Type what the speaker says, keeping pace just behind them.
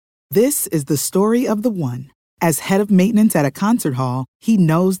This is the story of the one. As head of maintenance at a concert hall, he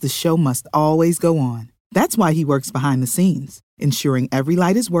knows the show must always go on. That's why he works behind the scenes, ensuring every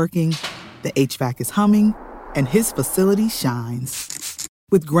light is working, the HVAC is humming, and his facility shines.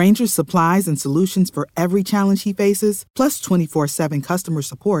 With Grainger's supplies and solutions for every challenge he faces, plus 24/7 customer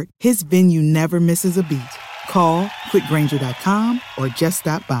support, his venue never misses a beat. Call quickgrainger.com or just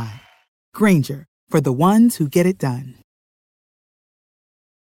stop by. Grainger, for the ones who get it done.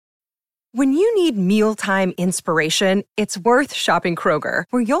 When you need mealtime inspiration, it's worth shopping Kroger,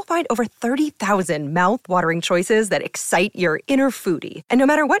 where you'll find over 30,000 mouth-watering choices that excite your inner foodie. And no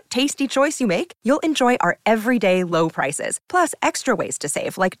matter what tasty choice you make, you'll enjoy our everyday low prices, plus extra ways to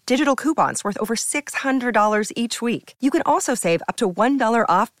save, like digital coupons worth over $600 each week. You can also save up to $1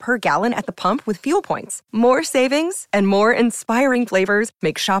 off per gallon at the pump with fuel points. More savings and more inspiring flavors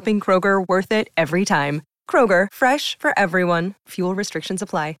make shopping Kroger worth it every time. Kroger, fresh for everyone. Fuel restrictions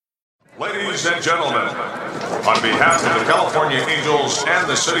apply. Ladies and gentlemen, on behalf of the California Angels and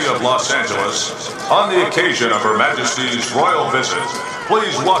the city of Los Angeles, on the occasion of Her Majesty's royal visit,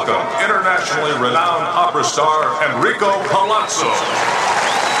 please welcome internationally renowned opera star Enrico Palazzo.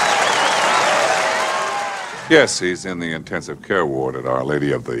 Yes, he's in the intensive care ward at Our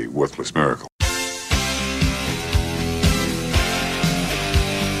Lady of the Worthless Miracle.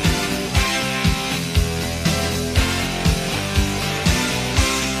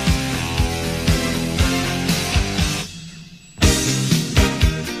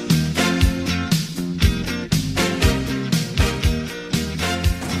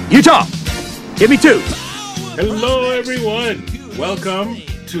 Utah, give me two. Hello, everyone. Welcome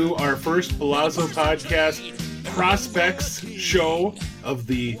to our first Palazzo Podcast Prospects show of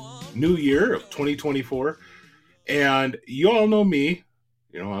the new year of 2024. And you all know me.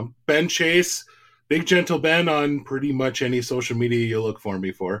 You know, I'm Ben Chase, Big Gentle Ben on pretty much any social media you look for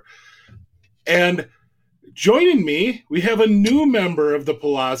me for. And joining me, we have a new member of the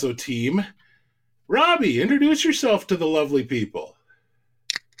Palazzo team. Robbie, introduce yourself to the lovely people.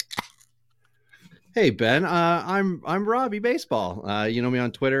 Hey Ben, I'm Robbie Baseball. You know me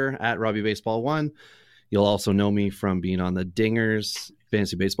on Twitter at RobbieBaseball1. You'll also know me from being on the Dingers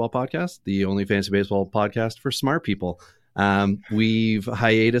Fantasy Baseball podcast, the only fantasy baseball podcast for smart people. We've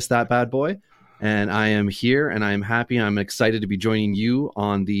hiatus that bad boy, and I am here, and I'm happy. I'm excited to be joining you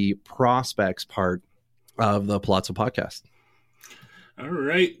on the prospects part of the Palazzo podcast. All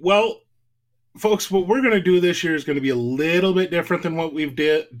right. Well, folks, what we're going to do this year is going to be a little bit different than what we've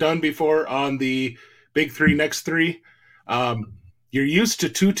done before on the Big Three, Next Three. You're used to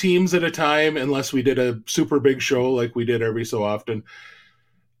two teams at a time unless we did a super big show like we did every so often.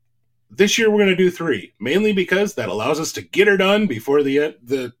 This year we're going to do three, mainly because that allows us to get her done before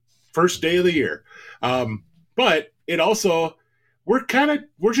the first day of the year. But it also, we're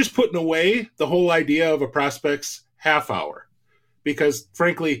just putting away the whole idea of a prospects half hour because,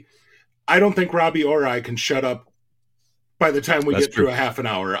 frankly, I don't think Robbie or I can shut up by the time we get through a half an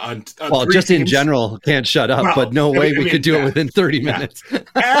hour on well, just teams. In general, can't shut up, well, but no way we could do it within 30 minutes.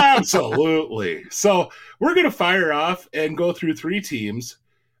 Absolutely. So we're going to fire off and go through three teams,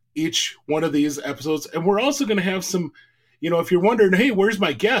 each one of these episodes. And we're also going to have some, you know, if you're wondering, hey, where's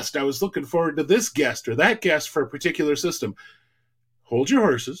my guest? I was looking forward to this guest or that guest for a particular system. Hold your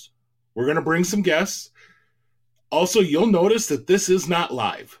horses. We're going to bring some guests. Also, you'll notice that this is not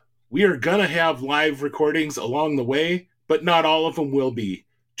live. We are going to have live recordings along the way, but not all of them will be.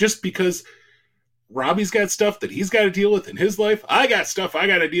 Just because Robbie's got stuff that he's got to deal with in his life. I got stuff I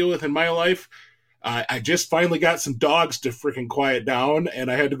got to deal with in my life. I just finally got some dogs to freaking quiet down,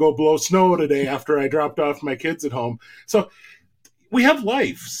 and I had to go blow snow today after I dropped off my kids at home. So we have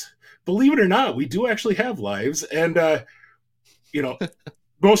lives. Believe it or not, we do actually have lives. And, you know...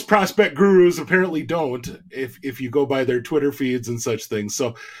 Most prospect gurus apparently don't if you go by their Twitter feeds and such things.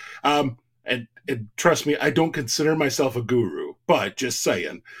 So, and trust me, I don't consider myself a guru, but just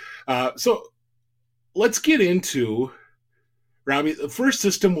saying. So let's get into, Robbie, the first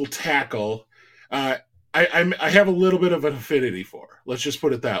system we'll tackle. I have a little bit of an affinity for. Let's just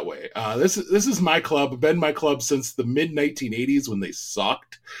put it that way. This is my club. I've been my club since the mid 1980s when they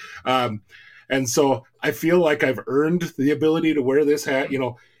sucked. And so I feel like I've earned the ability to wear this hat. You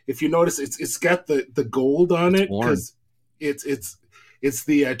know, if you notice, it's got the gold on it because it's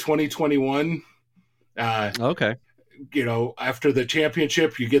the 2021. Okay. You know, after the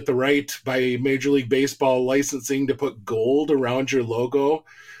championship, you get the right by Major League Baseball licensing to put gold around your logo.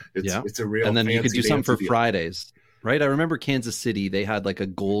 It's a real. And then you could do something for deal. Fridays. Right, I remember Kansas City. They had like a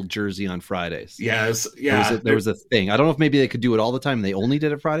gold jersey on Fridays. Yes, yeah. There was a thing. I don't know if maybe they could do it all the time. And they only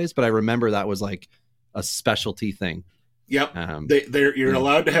did it Fridays, but I remember that was like a specialty thing. Yep. You're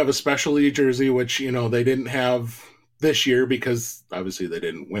allowed to have a specialty jersey, which, they didn't have this year because obviously they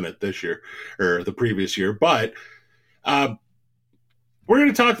didn't win it this year or the previous year. But we're going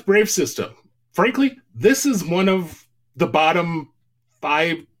to talk the Brave system. Frankly, this is one of the bottom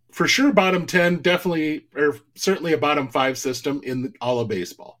 5, for sure, bottom 10, definitely, or certainly a bottom 5 system in all of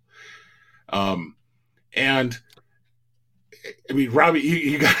baseball. And I mean, Robbie,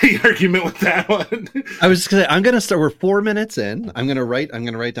 you got any argument with that one? I was just gonna say, I'm going to start. We're 4 minutes in. I'm going to write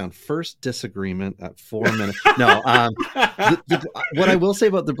down first disagreement at 4 minutes. No, what I will say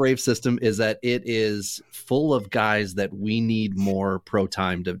about the Brave system is that it is full of guys that we need more pro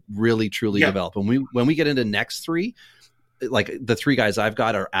time to really truly develop. And when we get into next 3, like the 3 guys I've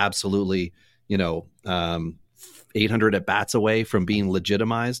got are absolutely, 800 at bats away from being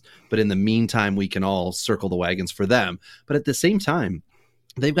legitimized. But in the meantime, we can all circle the wagons for them. But at the same time,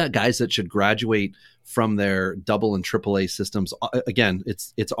 they've got guys that should graduate from their double and triple A systems. Again,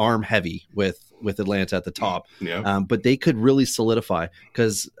 it's arm heavy with Atlanta at the top, but they could really solidify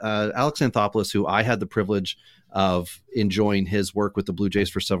because Alex Anthopoulos, who I had the privilege of enjoying his work with the Blue Jays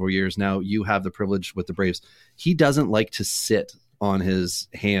for several years. Now you have the privilege with the Braves. He doesn't like to sit on his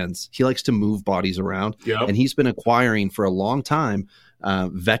hands. He likes to move bodies around, and he's been acquiring for a long time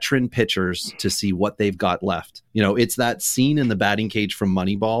veteran pitchers to see what they've got left. It's that scene in the batting cage from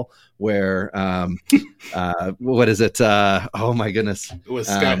Moneyball where what is it? Oh my goodness. Was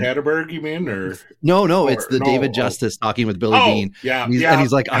Scott Hatterberg, you mean? Or No, it's David Justice talking with Billy Bean. And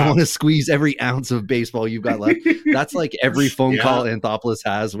he's like, I want to squeeze every ounce of baseball you've got left. That's like every phone call Anthopoulos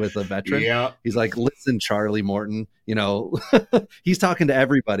has with a veteran. He's like, listen, Charlie Morton, he's talking to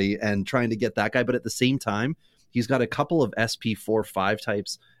everybody and trying to get that guy. But at the same time, he's got a couple of SP4-5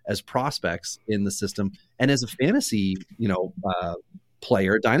 types as prospects in the system. And as a fantasy,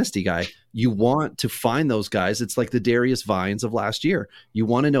 player, dynasty guy, you want to find those guys. It's like the Darius Vines of last year. You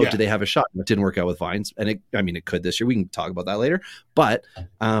want to know, do they have a shot? It didn't work out with Vines. And it could this year. We can talk about that later. But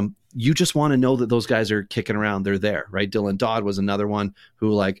you just want to know that those guys are kicking around. They're there, right? Dylan Dodd was another one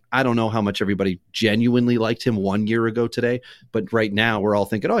who, I don't know how much everybody genuinely liked him 1 year ago today. But right now we're all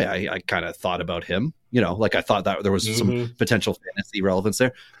thinking, oh yeah, I kind of thought about him. I thought that there was some potential fantasy relevance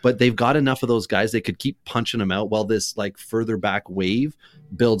there, but they've got enough of those guys. They could keep punching them out while this further back wave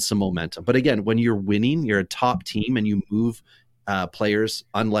builds some momentum. But again, when you're winning, you're a top team and you move players,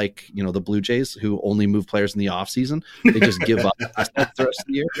 unlike, the Blue Jays who only move players in the off season. They just give up the rest of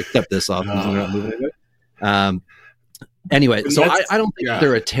the year, except this off season. They're not moving anyway. Anyway, so I don't think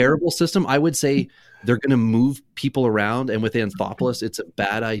they're a terrible system. I would say they're going to move people around. And with Anthopoulos, it's a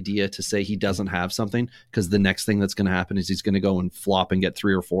bad idea to say he doesn't have something, because the next thing that's going to happen is he's going to go and flop and get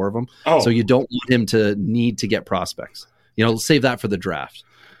 3 or 4 of them. So you don't want him to need to get prospects. Save that for the draft.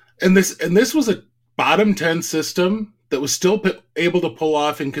 And this was a bottom 10 system that was still able to pull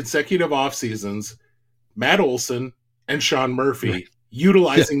off in consecutive off seasons Matt Olson and Sean Murphy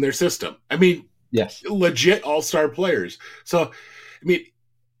utilizing their system. I mean, legit all-star players. So,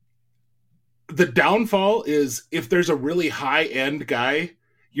 the downfall is if there's a really high-end guy,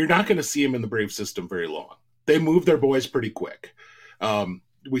 you're not going to see him in the Brave system very long. They move their boys pretty quick.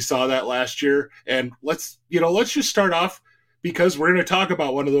 We saw that last year. And let's just start off, because we're going to talk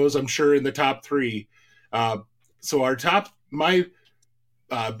about one of those, I'm sure, in the top 3. So my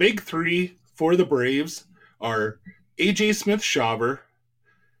big 3 for the Braves are AJ Smith-Shawver,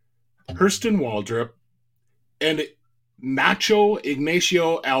 Hurston Waldrop, and Nacho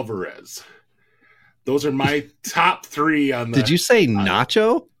Ignacio Alvarez. Those are my top 3 on the... Did you say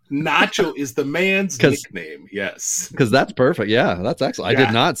Nacho? Nacho is the man's nickname, yes. Because that's perfect. Yeah, that's excellent. I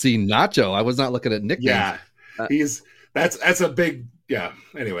did not see Nacho. I was not looking at nicknames. Yeah, that's a big... Yeah,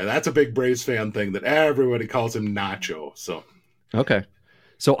 anyway, that's a big Braves fan thing that everybody calls him Nacho. So okay.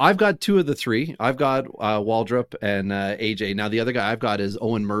 So I've got 2 of the 3. I've got Waldrop and AJ. Now the other guy I've got is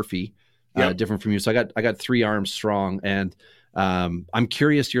Owen Murphy, different from you. So I got 3 arms strong, and I'm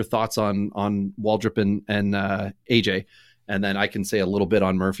curious your thoughts on Waldrop and AJ, and then I can say a little bit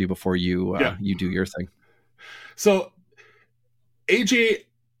on Murphy before you you do your thing. So AJ,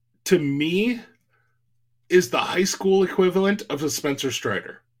 to me, is the high school equivalent of a Spencer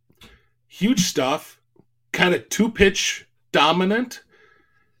Strider. Huge stuff, kind of 2-pitch dominant,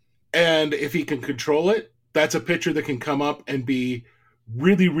 and if he can control it, that's a pitcher that can come up and be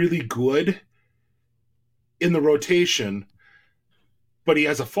really, really good in the rotation, but he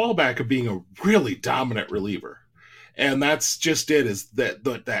has a fallback of being a really dominant reliever. And that's just it, is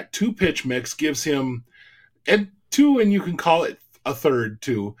that 2-pitch mix gives him, and 2, and you can call it a third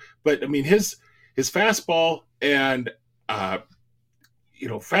too, but his fastball and fastball,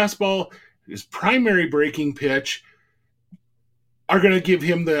 his primary breaking pitch, are going to give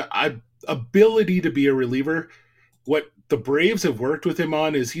him the ability to be a reliever. What the Braves have worked with him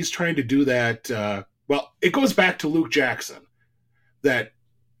on is he's trying to do that. Well, it goes back to Luke Jackson, that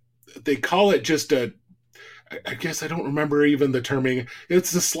they call it just I guess I don't remember even the terming.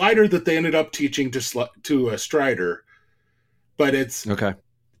 It's the slider that they ended up teaching to a Strider, but it's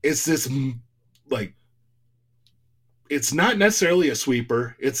this, like, it's not necessarily a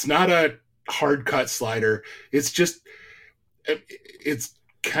sweeper. It's not a hard cut slider. It's just, it's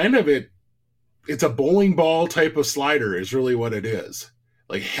kind of it's a bowling ball type of slider is really what it is.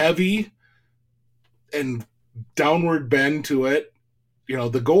 Like, heavy and downward bend to it. You know,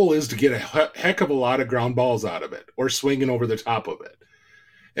 the goal is to get a heck of a lot of ground balls out of it or swinging over the top of it.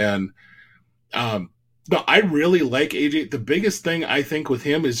 And no, I really like AJ. The biggest thing I think with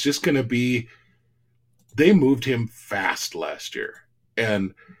him is just going to be they moved him fast last year.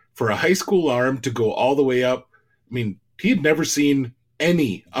 And for a high school arm to go all the way up, I mean, he had never seen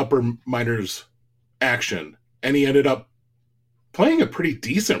any upper minors action. And he ended up playing a pretty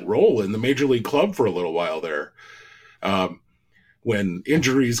decent role in the major league club for a little while there. When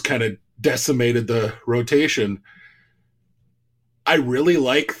injuries kind of decimated the rotation. I really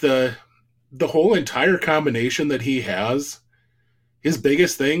like the whole entire combination that he has. His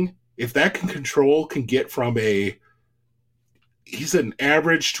biggest thing, if that can get from he's an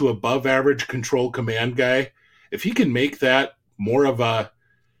average to above average control command guy. If he can make that more of a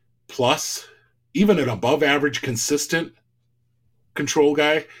plus, even an above average consistent control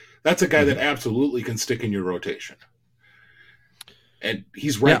guy, that's a guy that absolutely can stick in your rotation. And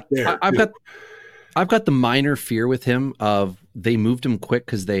he's right there. I've got the minor fear with him of they moved him quick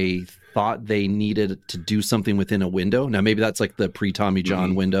because they thought they needed to do something within a window. Now, maybe that's like the pre-Tommy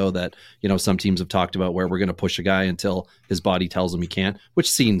John window that, you know, some teams have talked about where we're going to push a guy until his body tells him he can't,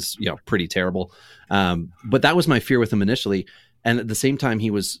 which seems, you know, pretty terrible. But that was my fear with him initially. And at the same time, he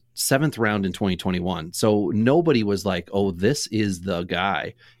was 7th round in 2021. So nobody was like, oh, this is the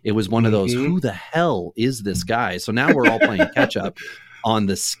guy. It was one of those, who the hell is this guy? So now we're all playing catch up on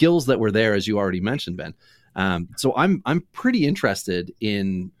the skills that were there, as you already mentioned, Ben. So I'm pretty interested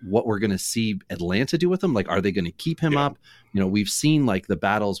in what we're going to see Atlanta do with him. Like, are they going to keep him up? You know, we've seen like the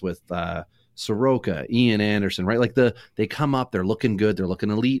battles with Soroka, Ian Anderson, right? Like they come up, they're looking good, they're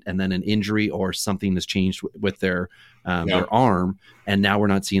looking elite, and then an injury or something has changed with their arm, and now we're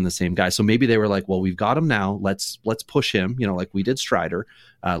not seeing the same guy. So maybe they were like, well, we've got him now. Let's push him, you know, like we did Strider.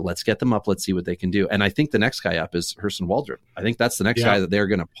 Let's get them up. Let's see what they can do. And I think the next guy up is Hurston Waldrop. I think that's the next guy that they're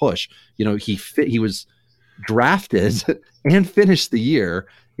going to push. You know, he was drafted and finished the year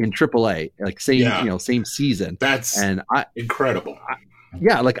in AAA, like same season. That's incredible.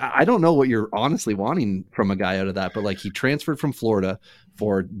 I don't know what you're honestly wanting from a guy out of that, but like he transferred from Florida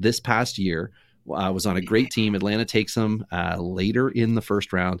for this past year, was on a great team. Atlanta takes him later in the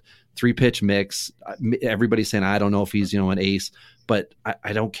first round, 3-pitch mix. Everybody's saying, I don't know if he's, you know, an ace, but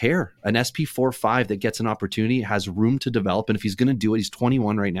I don't care. An SP4-5 that gets an opportunity has room to develop. And if he's going to do it, he's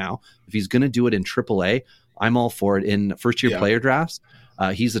 21 right now. If he's going to do it in AAA, I'm all for it. In first-year player drafts,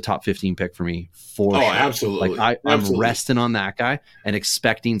 he's a top 15 pick for me for sure. Absolutely. Like I'm resting on that guy and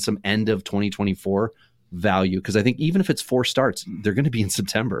expecting some end of 2024 value, because I think even if it's 4 starts, they're going to be in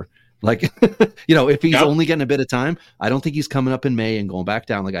September. Like, you know, if he's only getting a bit of time, I don't think he's coming up in May and going back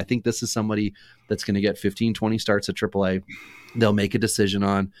down. Like, I think this is somebody that's going to get 15, 20 starts at AAA. They'll make a decision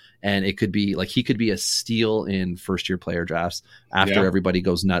on, and it could be like he could be a steal in first-year player drafts after everybody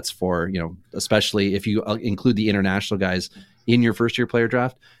goes nuts for, you know, especially if you include the international guys in your first-year player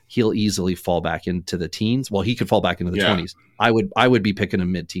draft, he'll easily fall back into the teens. Well, he could fall back into the 20s. I would be picking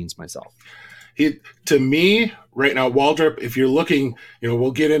him mid-teens myself. To me, right now, Waldrop, if you're looking, you know,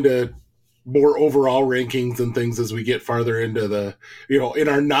 we'll get into more overall rankings and things as we get farther into the, you know, in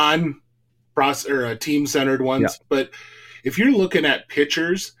our team-centered ones. Yeah. But if you're looking at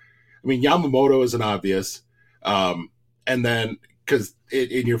pitchers, I mean, Yamamoto is an obvious. And then, because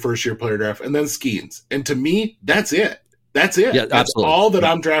in your first-year player draft, and then Skeens. And to me, that's it. That's it. Yeah, that's all that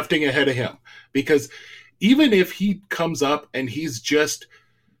I'm drafting ahead of him. Because even if he comes up and he's just,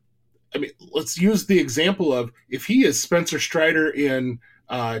 I mean, let's use the example of if he is Spencer Strider in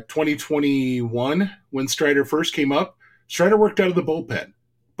 2021 when Strider first came up. Strider worked out of the bullpen,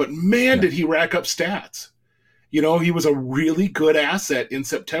 but man, did he rack up stats. You know, he was a really good asset in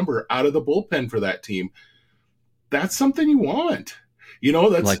September out of the bullpen for that team. That's something you want. You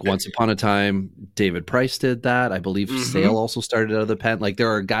know, that's like once upon a time, David Price did that. I believe Sale also started out of the pen. Like there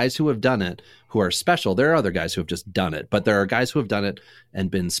are guys who have done it who are special. There are other guys who have just done it, but there are guys who have done it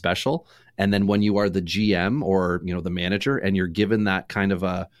and been special. And then when you are the GM or, you know, the manager and you're given that kind of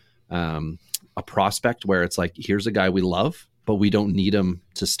a prospect where it's like, here's a guy we love, but we don't need him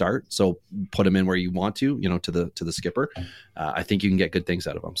to start. So put him in where you want to, to the skipper. I think you can get good things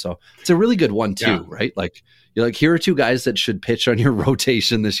out of him. So it's a really good one too, right? Like you're like, here are two guys that should pitch on your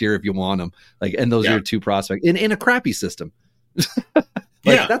rotation this year if you want them. Like, and those are your two prospects in a crappy system.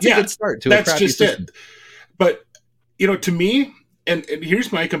 That's a good start to a crappy system. It. But to me, and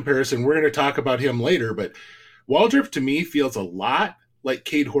here's my comparison. We're going to talk about him later, but Waldrop to me feels a lot like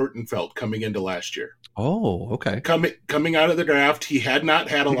Cade Horton felt coming into last year. Oh, okay. Coming out of the draft, he had not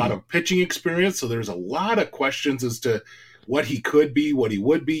had a lot of pitching experience, so there's a lot of questions as to what he could be, what he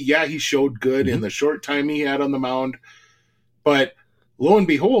would be. Yeah, he showed good in the short time he had on the mound, but lo and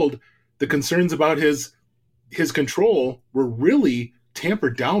behold, the concerns about his control were really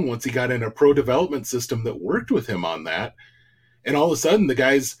tampered down once he got in a pro development system that worked with him on that. And all of a sudden, the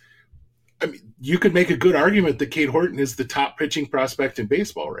guys, I mean, you could make a good argument that Cade Horton is the top pitching prospect in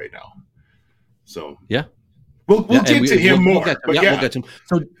baseball right now. So yeah, we'll get to him more. We'll get to him.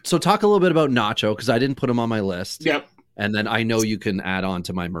 So talk a little bit about Nacho, because I didn't put him on my list. Yep. And then I know you can add on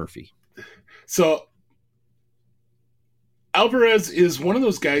to my Murphy. So Alvarez is one of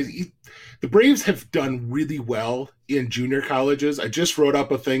those guys. The Braves have done really well in junior colleges. I just wrote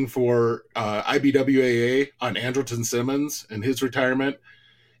up a thing for IBWAA on Andrelton Simmons and his retirement,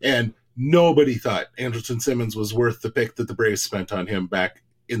 and nobody thought Andrelton Simmons was worth the pick that the Braves spent on him back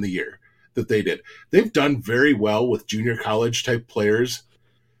in the year that they did. They've done very well with junior college type players,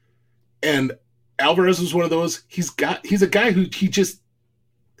 and Alvarez was one of those. He's a guy who he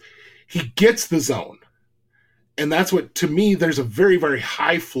gets the zone. And that's what, to me, there's a very, very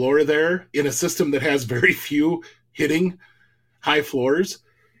high floor there in a system that has very few hitting high floors.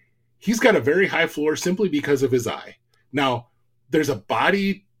 He's got a very high floor simply because of his eye. Now, there's a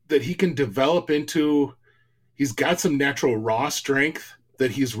body that he can develop into. He's got some natural raw strength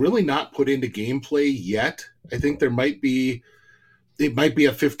that he's really not put into gameplay yet. I think it might be a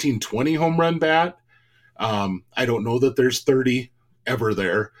 15-20 home run bat. I don't know that there's 30 ever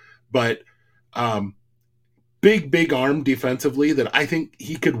there, but big arm defensively that I think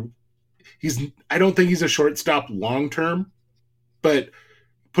he could. I don't think he's a shortstop long term, but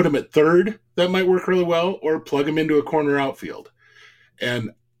put him at third, that might work really well, or plug him into a corner outfield.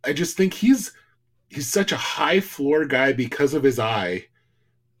 And I just think he's such a high floor guy because of his eye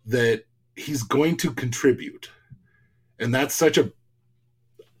that he's going to contribute. And that's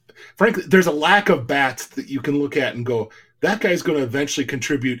frankly, there's a lack of bats that you can look at and go, that guy's going to eventually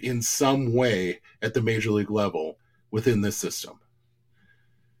contribute in some way at the major league level within this system.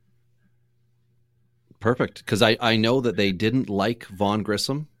 Perfect. Because I know that they didn't like Vaughn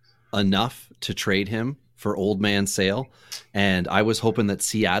Grissom enough to trade him for old man Sale. And I was hoping that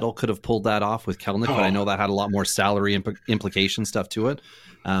Seattle could have pulled that off with Kelnick, but I know that had a lot more salary implication stuff to it.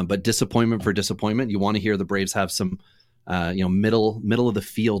 But disappointment for disappointment. You want to hear the Braves have some middle of the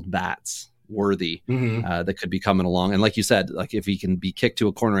field bats worthy that could be coming along. And like you said, like if he can be kicked to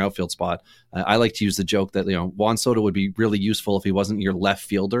a corner outfield spot, I like to use the joke that Juan Soto would be really useful if he wasn't your left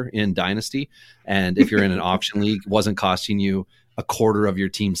fielder in Dynasty, and if you're in an auction league, wasn't costing you a quarter of your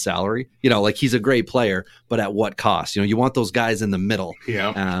team's salary. Like he's a great player, but at what cost? You want those guys in the middle.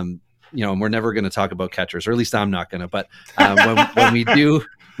 Yeah. And we're never going to talk about catchers, or at least I'm not going to. But when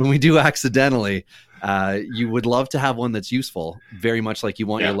we do accidentally. You would love to have one that's useful, very much like you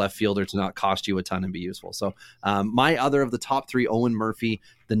want your left fielder to not cost you a ton and be useful. So my other of the top three, Owen Murphy,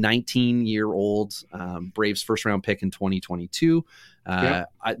 the 19-year-old Braves first-round pick in 2022.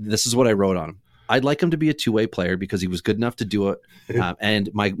 This is what I wrote on him. I'd like him to be a two-way player because he was good enough to do it. And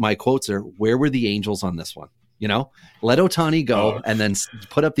my quotes are, where were the Angels on this one? Let Ohtani go and then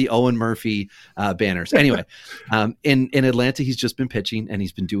put up the Owen Murphy banners. Anyway, in Atlanta, he's just been pitching and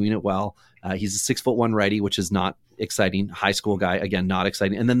he's been doing it well. He's a 6'1" righty, which is not exciting. High school guy, again, not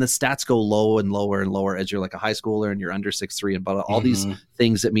exciting. And then the stats go low and lower and lower as you're like a high schooler and you're under 6'3", and all these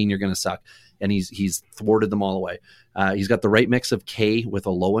things that mean you're going to suck. And he's thwarted them all away. He's got the right mix of K with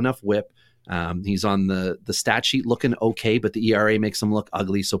a low enough whip. He's on the stat sheet looking okay, but the ERA makes him look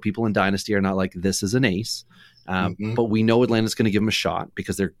ugly. So people in Dynasty are not like, this is an ace. But we know Atlanta's going to give him a shot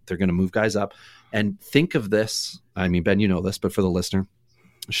because they're going to move guys up. And think of this. I mean, Ben, you know this, but for the listener,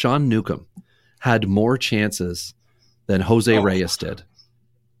 Sean Newcomb had more chances than Jose Reyes did.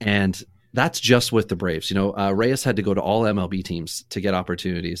 And that's just with the Braves. Reyes had to go to all MLB teams to get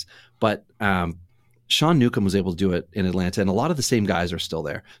opportunities, but Sean Newcomb was able to do it in Atlanta, and a lot of the same guys are still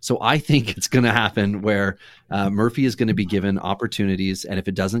there. So I think it's going to happen where Murphy is going to be given opportunities, and if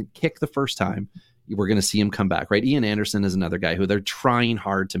it doesn't kick the first time, we're going to see him come back, right? Ian Anderson is another guy who they're trying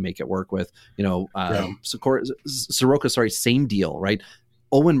hard to make it work with. Soroka, same deal, right?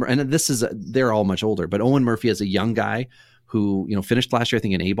 Owen, and they're all much older, but Owen Murphy as a young guy who, finished last year, I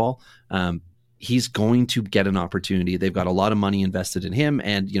think, in A-ball. He's going to get an opportunity. They've got a lot of money invested in him,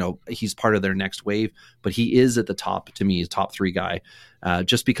 and, he's part of their next wave, but he is at the top, to me, he's top 3 guy,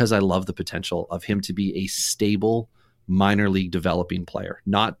 just because I love the potential of him to be a stable minor league developing player,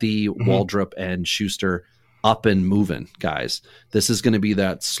 not the Waldrop and Schuster up and moving guys. This is going to be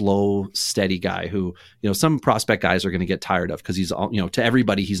that slow, steady guy who, some prospect guys are going to get tired of because he's, to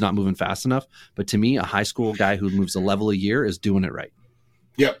everybody, he's not moving fast enough. But to me, a high school guy who moves a level a year is doing it right.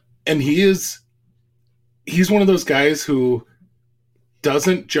 Yep. And he's one of those guys who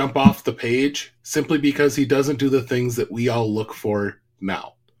doesn't jump off the page simply because he doesn't do the things that we all look for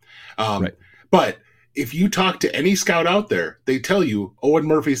now. Right. But if you talk to any scout out there, they tell you Owen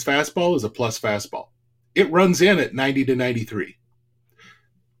Murphy's fastball is a plus fastball. It runs in at 90 to 93.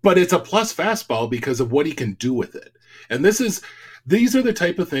 But it's a plus fastball because of what he can do with it. And these are the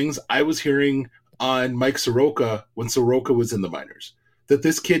type of things I was hearing on Mike Soroka when Soroka was in the minors. That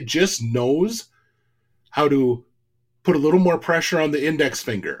this kid just knows how to put a little more pressure on the index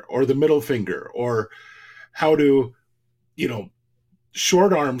finger or the middle finger, or how to,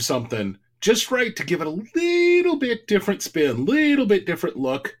 short arm something just right to give it a little bit different spin, little bit different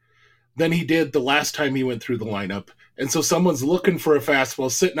look than he did the last time he went through the lineup. And so someone's looking for a fastball,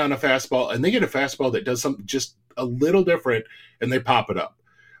 sitting on a fastball, and they get a fastball that does something just a little different, and they pop it up,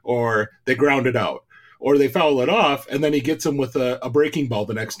 or they ground it out, or they foul it off, and then he gets them with a breaking ball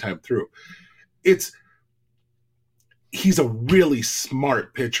the next time through. He's a really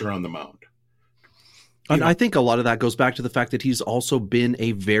smart pitcher on the mound. And I think a lot of that goes back to the fact that he's also been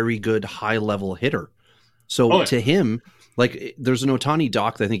a very good high-level hitter. So to him, like, there's an Ohtani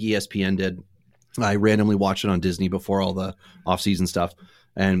doc that I think ESPN did. I randomly watched it on Disney before all the off-season stuff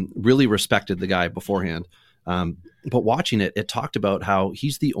and really respected the guy beforehand. But watching it, it talked about how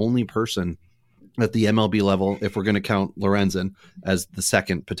he's the only person at the MLB level, if we're going to count Lorenzen as the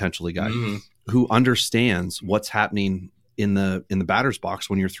second potentially guy, who understands what's happening in the batter's box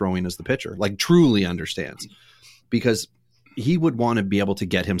when you're throwing as the pitcher, like truly understands, because he would want to be able to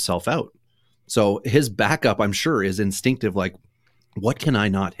get himself out. So his backup, I'm sure, is instinctive. Like, what can I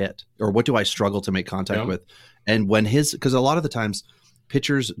not hit, or what do I struggle to make contact with? And when because a lot of the times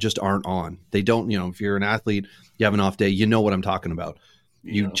pitchers just aren't on. They don't, if you're an athlete, you have an off day, you know what I'm talking about.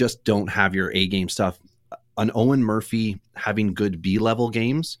 You just don't have your A game stuff. An Owen Murphy having good B level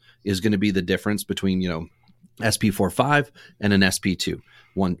games is going to be the difference between, SP4-5 and an SP2.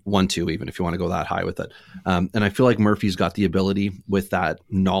 1-2, even if you want to go that high with it. And I feel like Murphy's got the ability, with that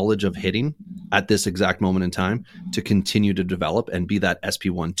knowledge of hitting at this exact moment in time, to continue to develop and be that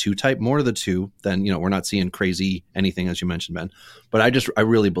SP1-2 type, more of the 2 than, we're not seeing crazy anything, as you mentioned, Ben. But I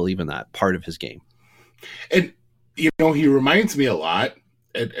really believe in that part of his game. And, he reminds me a lot,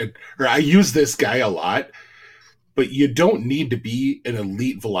 or I use this guy a lot, but you don't need to be an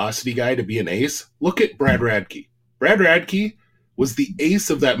elite velocity guy to be an ace. Look at Brad Radke. Brad Radke was the ace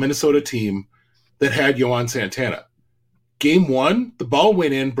of that Minnesota team that had Yohan Santana. Game 1, the ball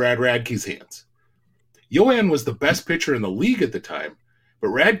went in Brad Radke's hands. Yohan was the best pitcher in the league at the time, but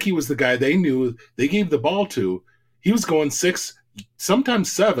Radke was the guy they knew they gave the ball to. He was going 6,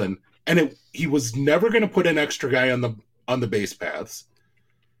 sometimes 7, and he was never going to put an extra guy on the base paths.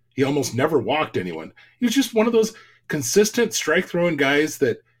 He almost never walked anyone. He was just one of those consistent strike-throwing guys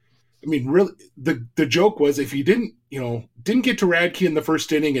that, really, the joke was, if you didn't get to Radke in the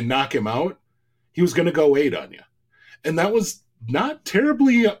first inning and knock him out, he was going to go 8 on you. And that was not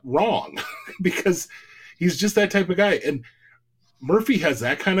terribly wrong because he's just that type of guy. And Murphy has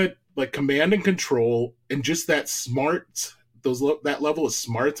that kind of like command and control and just that smarts, that level of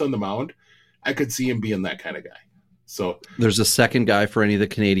smarts on the mound. I could see him being that kind of guy. So there's a second guy for any of the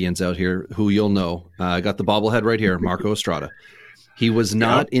Canadians out here who you'll know. I got the bobblehead right here, Marco Estrada. He was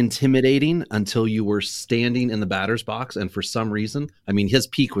not intimidating until you were standing in the batter's box. And for some reason, his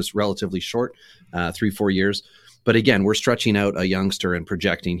peak was relatively short, 3-4 years. But again, we're stretching out a youngster and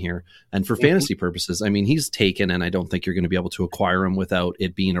projecting here. And for fantasy purposes, he's taken, and I don't think you're going to be able to acquire him without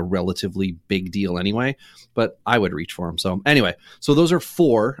it being a relatively big deal anyway. But I would reach for him. So anyway, so those are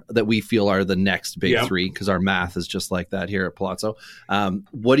 4 that we feel are the next big 3, because our math is just like that here at Palazzo.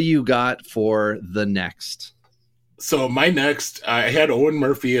 What do you got for the next? So my next, I had Owen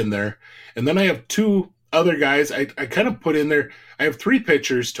Murphy in there. And then I have 2 other guys I kind of put in there. I have 3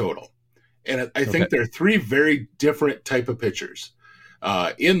 pitchers total. And I think they're 3 very different type of pitchers.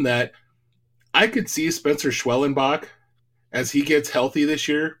 In that, I could see Spencer Schwellenbach, as he gets healthy this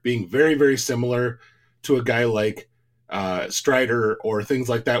year, being very, very similar to a guy like Strider or things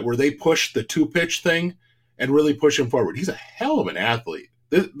like that, where they push the 2-pitch thing and really push him forward. He's a hell of an athlete.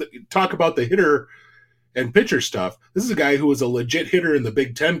 Talk about the hitter and pitcher stuff. This is a guy who was a legit hitter in the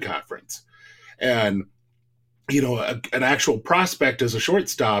Big Ten Conference. And, an actual prospect as a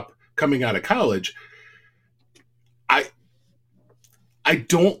shortstop coming out of college. I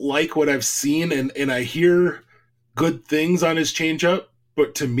don't like what I've seen, and I hear good things on his changeup,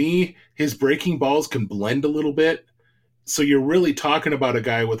 but to me, his breaking balls can blend a little bit. So you're really talking about a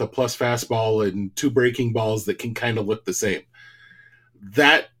guy with a plus fastball and 2 breaking balls that can kind of look the same.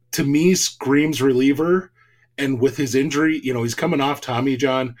 That, to me, screams reliever. And with his injury, he's coming off Tommy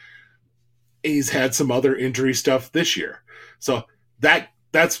John. He's had some other injury stuff this year. So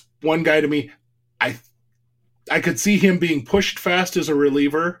that's one guy to me. I could see him being pushed fast as a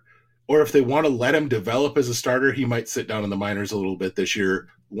reliever, or if they want to let him develop as a starter, he might sit down in the minors a little bit this year,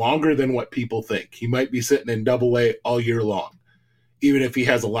 longer than what people think. He might be sitting in Double-A all year long, even if he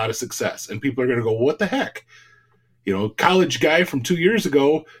has a lot of success. And people are going to go, what the heck? College guy from 2 years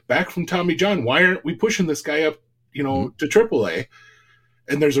ago, back from Tommy John, why aren't we pushing this guy up, to Triple-A?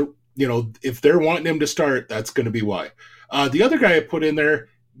 And there's if they're wanting him to start, that's going to be why. The other guy I put in there,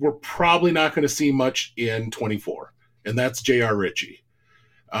 we're probably not going to see much in 24, and that's J.R. Ritchie.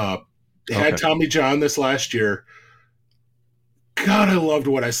 Had Tommy John this last year. God, I loved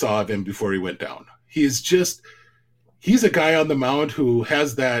what I saw of him before he went down. He's a guy on the mound who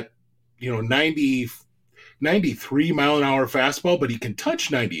has that, 93 mile an hour fastball, but he can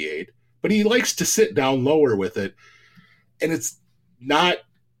touch 98, but he likes to sit down lower with it. And it's not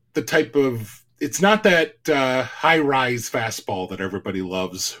that high rise fastball that everybody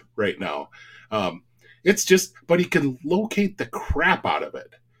loves right now. But he can locate the crap out of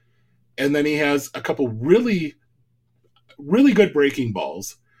it. And then he has a couple really, really good breaking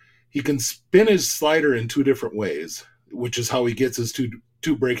balls. He can spin his slider in 2 different ways, which is how he gets his two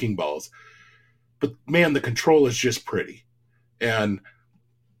breaking balls. But man, the control is just pretty. And,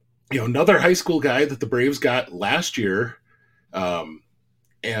 another high school guy that the Braves got last year, in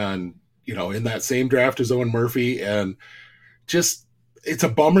that same draft as Owen Murphy. And just, it's a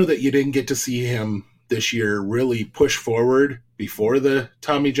bummer that you didn't get to see him this year really push forward before the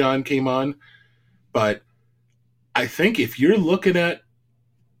Tommy John came on. But I think if you're looking at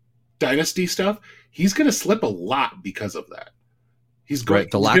dynasty stuff, he's going to slip a lot because of that.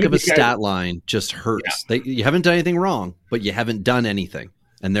 The lack of a stat line just hurts. Yeah. You haven't done anything wrong, but you haven't done anything.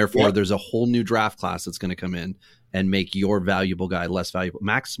 And therefore, there's a whole new draft class that's going to come in and make your valuable guy less valuable.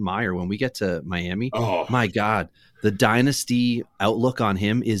 Max Meyer, when we get to Miami, my God, the dynasty outlook on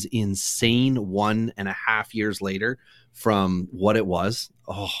him is insane 1.5 years later from what it was.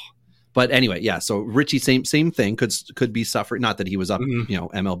 But anyway, so Richie, same thing, could be suffering. Not that he was up,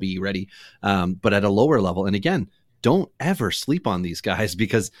 MLB ready, but at a lower level. And again, don't ever sleep on these guys,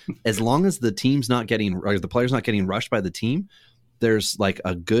 because as long as the player's not getting rushed by the team, there's like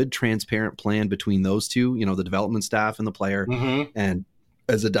a good transparent plan between those two, the development staff and the player. Mm-hmm. And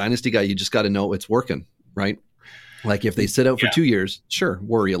as a dynasty guy, you just got to know it's working, right? Like if they sit out for 2 years, sure,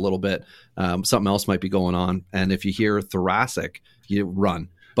 worry a little bit. Something else might be going on. And if you hear thoracic, you run.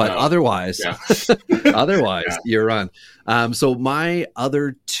 But otherwise, you run. So my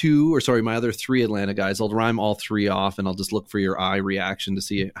other 3 Atlanta guys, I'll rhyme all 3 off, and I'll just look for your eye reaction to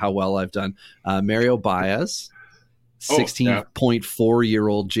see how well I've done. Mario Baez,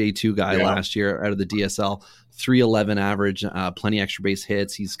 16.4-year-old J2 guy last year out of the DSL, 311 average, plenty extra base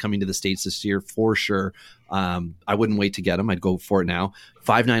hits. He's coming to the States this year for sure. I wouldn't wait to get him. I'd go for it now.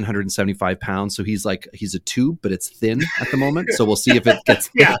 5'9", 175 pounds. So he's a tube, but it's thin at the moment. So we'll see if it gets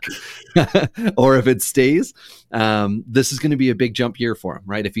thick or if it stays. This is going to be a big jump year for him,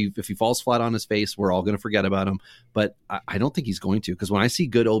 right? If he falls flat on his face, we're all going to forget about him. But I don't think he's going to, because when I see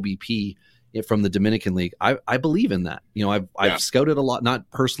good OBP from the Dominican League, I believe in that. I've scouted a lot, not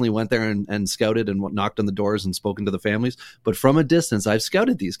personally went there and scouted and knocked on the doors and spoken to the families, but from a distance, I've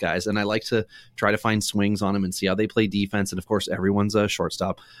scouted these guys, and I like to try to find swings on them and see how they play defense. And of course, everyone's a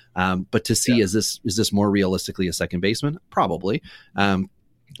shortstop. But to see, is this more realistically a second baseman? Probably.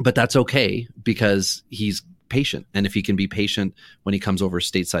 But that's okay, because he's patient. And if he can be patient when he comes over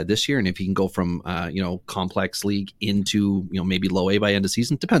stateside this year, and if he can go from complex league into maybe low A by end of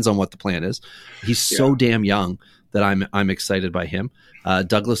season, depends on what the plan is. He's so damn young that I'm excited by him.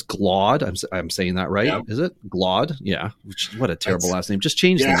 Douglas Glaude, I'm saying that right? Yep. Is it Glaude? Yeah. What a terrible last name. Just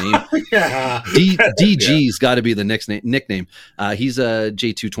change the name. DG's got to be the nickname. He's a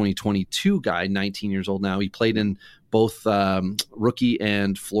J2 2022 guy, 19 years old now. He played in both rookie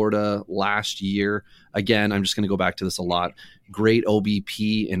and Florida last year. Again, I'm just going to go back to this a lot. Great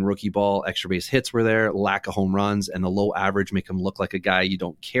OBP in rookie ball. Extra base hits were there. Lack of home runs, and the low average make him look like a guy you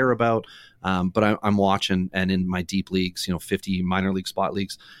don't care about. But I'm watching, and in my deep leagues, 50 minor league spot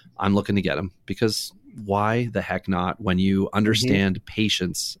leagues, I'm looking to get him because why the heck not? When you understand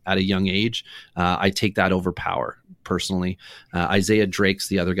patience at a young age, I take that over power personally. Isaiah Drake's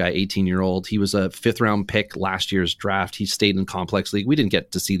the other guy, 18-year-old. He was a 5th round pick last year's draft. He stayed in complex league. We didn't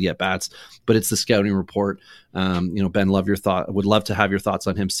get to see the at-bats, but it's the scouting report. Ben, would love to have your thoughts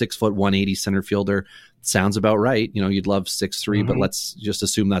on him. 6 foot, 180 center fielder. Sounds about right. You'd love 6'3", but let's just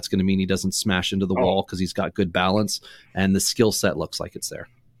assume that's going to mean he doesn't smash into the wall because he's got good balance and the skill set looks like it's there.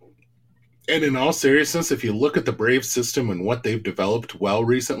 And in all seriousness, if you look at the Braves system and what they've developed well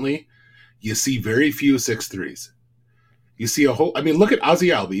recently, you see very few 6'3s. You see look at Ozzie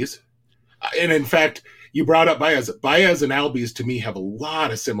Albies. And in fact, you brought up Baez. Baez and Albies, to me, have a lot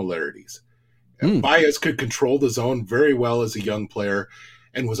of similarities. Baez could control the zone very well as a young player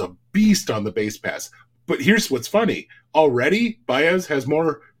and was a beast on the base pass. But here's what's funny. Already, Baez has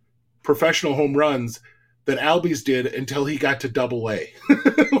more professional home runs than Albies did until he got to Double-A.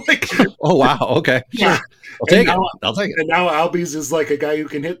 Oh, wow. Okay. Yeah. Sure. I'll take it. And now Albies is like a guy who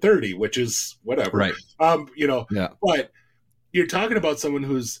can hit 30, which is whatever. Right. But you're talking about someone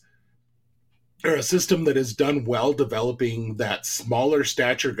or a system that has done well developing that smaller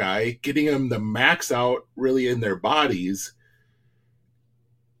stature guy, getting them to max out really in their bodies,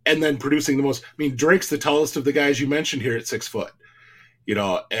 and then producing the most. Drake's the tallest of the guys you mentioned here at 6 foot,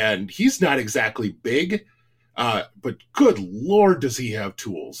 and he's not exactly big, but good Lord, does he have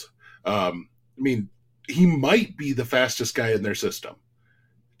tools? He might be the fastest guy in their system,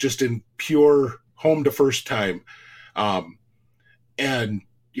 just in pure home to first time.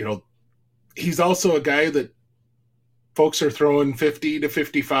 He's also a guy that folks are throwing 50 to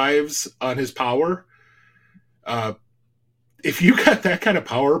 55s on his power. If you got that kind of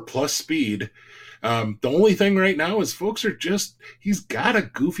power plus speed, the only thing right now is he's got a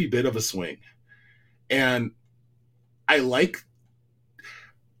goofy bit of a swing. And I like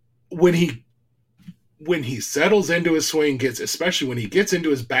when he settles into his swing, especially when he gets into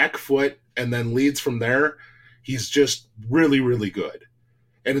his back foot and then leads from there, he's just really, really good.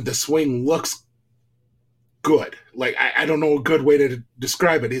 And the swing looks good. Like, I don't know a good way to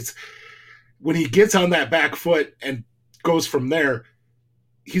describe it. It's when he gets on that back foot and goes from there,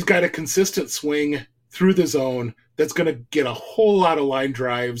 he's got a consistent swing through the zone that's going to get a whole lot of line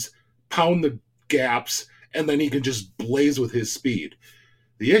drives, pound the gaps, and then he can just blaze with his speed.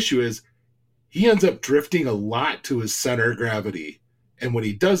 The issue is he ends up drifting a lot to his center of gravity. And when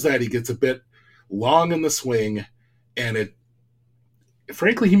he does that, he gets a bit long in the swing, and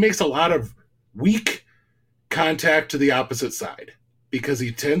frankly, he makes a lot of weak contact to the opposite side because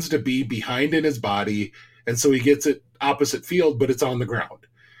he tends to be behind in his body, and so he gets it opposite field, but it's on the ground.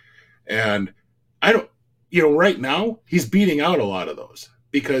 And right now he's beating out a lot of those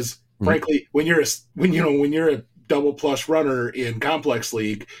because frankly, when you're a double plus runner in complex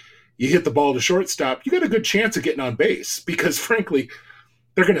league, you hit the ball to shortstop, you got a good chance of getting on base because frankly,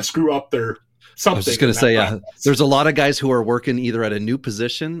 they're going to screw up their something. I was just going to say, there's a lot of guys who are working either at a new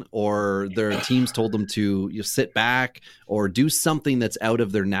position or their teams told them to sit back or do something that's out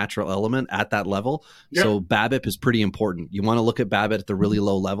of their natural element at that level. Yep. So BABIP is pretty important. You want to look at BABIP at the really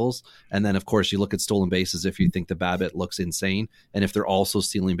low levels. And then, of course, you look at stolen bases if you think the BABIP looks insane. And if they're also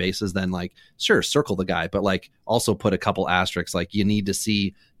stealing bases, then sure, circle the guy. But also put a couple asterisks. You need to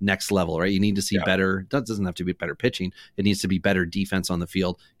see next level, right? You need to see better. That doesn't have to be better pitching. It needs to be better defense on the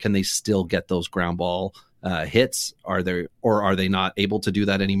field. Can they still get those ground ball hits? Are they not able to do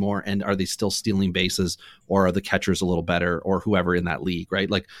that anymore? And are they still stealing bases, or are the catchers a little better, or whoever in that league,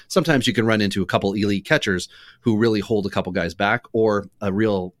 right? Sometimes you can run into a couple elite catchers who really hold a couple guys back, or a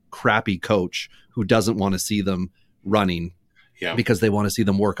real crappy coach who doesn't want to see them running because they want to see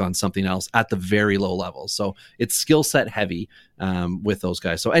them work on something else at the very low level. So it's skill set heavy with those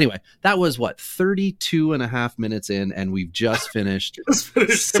guys. So anyway, that was 32 and a half minutes in, and we've just finished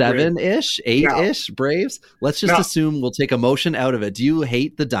 7-ish, 8-ish Braves. Let's just assume we'll take emotion out of it. Do you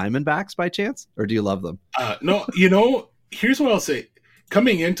hate the Diamondbacks by chance, or do you love them? No, here's what I'll say.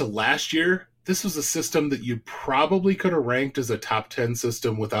 Coming into last year, this was a system that you probably could have ranked as a top 10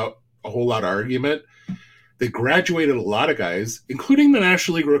 system without a whole lot of argument. They graduated a lot of guys, including the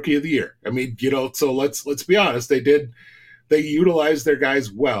National League Rookie of the Year. So let's be honest. They utilized their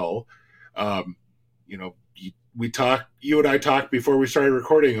guys well. You and I talked before we started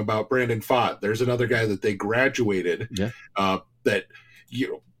recording about Brandon Pfaadt. There's another guy that they graduated that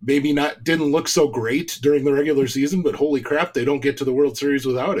maybe didn't look so great during the regular season, but holy crap, they don't get to the World Series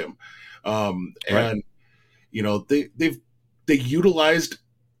without him. And they utilized.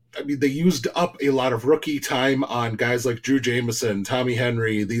 They used up a lot of rookie time on guys like Drew Jameson, Tommy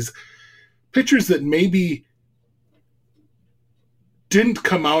Henry, these pitchers that maybe didn't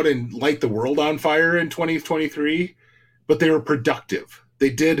come out and light the world on fire in 2023, but they were productive.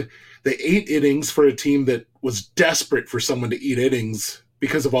 They ate innings for a team that was desperate for someone to eat innings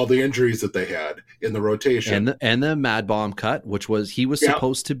because of all the injuries that they had in the rotation. And the Mad Bomb cut, which was he was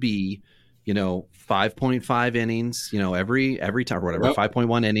supposed to be, 5.5 innings, every time or whatever,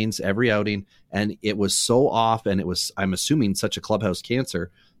 5.1 innings every outing. And it was so off, and it was, I'm assuming, such a clubhouse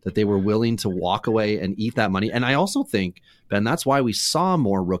cancer that they were willing to walk away and eat that money. And I also think, Ben, that's why we saw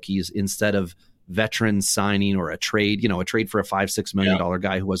more rookies instead of veterans signing or a trade for a $5-6 million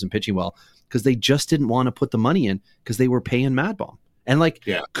guy who wasn't pitching well, because they just didn't want to put the money in because they were paying Mad Bomb. And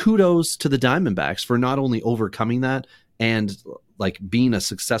kudos to the Diamondbacks for not only overcoming that and like being a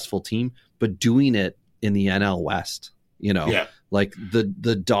successful team, but doing it in the NL West. Like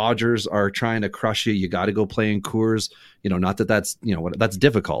the Dodgers are trying to crush you. You got to go play in Coors. Not that that's that's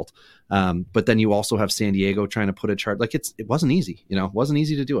difficult. But then you also have San Diego trying to put a chart. Like it wasn't easy. It wasn't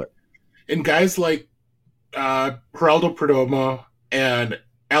easy to do it. And guys like Geraldo Perdomo and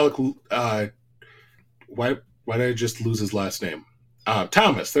Alec. Why did I just lose his last name?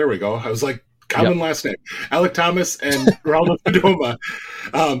 Thomas. There we go. I was like, common last name. Alec Thomas and Geraldo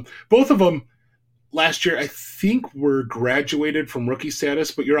Perdomo. Both of them last year, I think, were graduated from rookie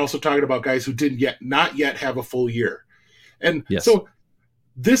status, but you're also talking about guys who not yet have a full year. And so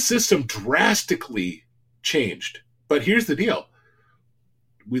this system drastically changed. But here's the deal.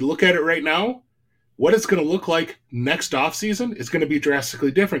 We look at it right now, what it's going to look like next offseason is going to be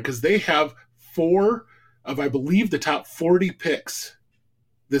drastically different because they have 4 of, I believe, the top 40 picks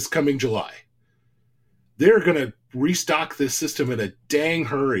this coming July. They're going to restock this system in a dang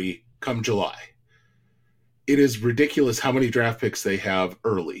hurry come July. It is ridiculous how many draft picks they have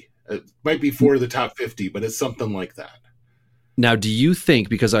early. It might be 4 of the top 50, but it's something like that. Now, do you think,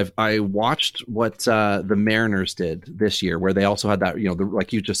 because I watched what the Mariners did this year, where they also had that,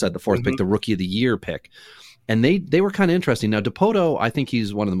 like you just said, the 4th pick, the Rookie of the Year pick, and they were kind of interesting. Now, DePoto, I think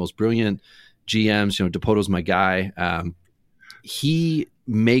he's one of the most brilliant GMs. DePoto's my guy. He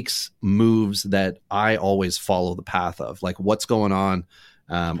makes moves that I always follow the path of, like what's going on.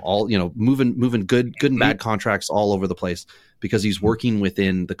 Moving good and bad contracts all over the place because he's working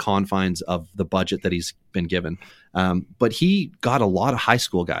within the confines of the budget that he's been given. But he got a lot of high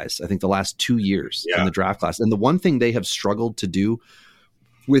school guys, I think, the last 2 years in the draft class. And the one thing they have struggled to do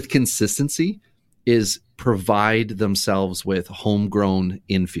with consistency is provide themselves with homegrown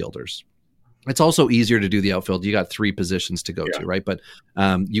infielders. It's also easier to do the outfield. You got 3 positions to go to, right? But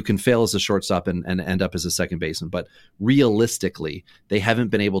you can fail as a shortstop and end up as a second baseman. But realistically, they haven't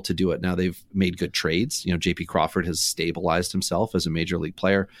been able to do it. Now, they've made good trades. J.P. Crawford has stabilized himself as a major league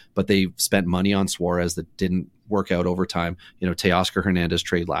player, but they've spent money on Suarez that didn't work out over time. Teoscar Hernandez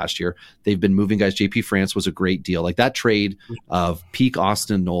trade last year. They've been moving guys. J.P. France was a great deal. Like that trade of peak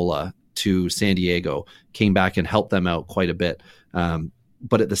Austin Nola to San Diego came back and helped them out quite a bit.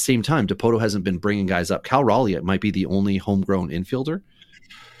 But at the same time, DePoto hasn't been bringing guys up. Cal Raleigh might be the only homegrown infielder.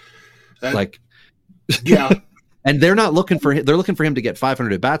 And they're not looking for him. They're looking for him to get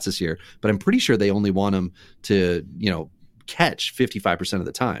 500 at bats this year, but I'm pretty sure they only want him to, catch 55% of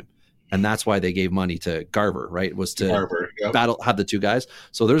the time. And that's why they gave money to Garver, right? Was to have the 2 guys.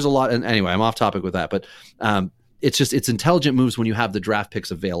 So there's a lot. And anyway, I'm off topic with that, but it's intelligent moves when you have the draft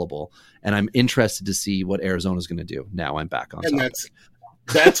picks available. And I'm interested to see what Arizona's going to do. Now I'm back on topic.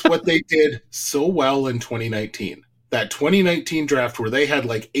 That's what they did so well in 2019. That 2019 draft where they had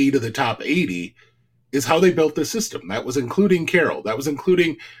like 8 of the top 80 is how they built the system. That was including Carroll. That was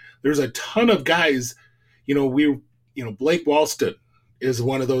including, there's a ton of guys, Blake Walston is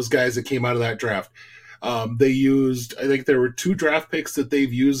one of those guys that came out of that draft. They used, I think there were 2 draft picks that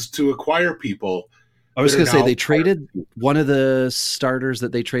they've used to acquire people. I was going to say they traded one of the starters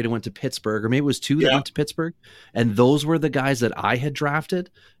that they traded went to Pittsburgh, or maybe it was 2 that went to Pittsburgh. And those were the guys that I had drafted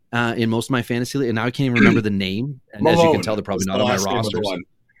in most of my fantasy league. And now I can't even remember the name. And Malone, as you can tell, they're probably not on my rosters.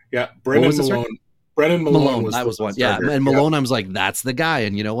 Yeah, Brendan Malone. Brendan Malone was that was one. Yeah, and Malone, I was like, that's the guy.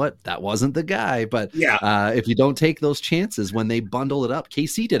 And you know what? That wasn't the guy. But if you don't take those chances when they bundle it up,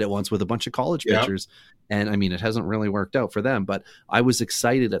 KC did it once with a bunch of college pitchers. And I mean, it hasn't really worked out for them, but I was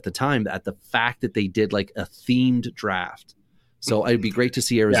excited at the time at the fact that they did like a themed draft. So it'd be great to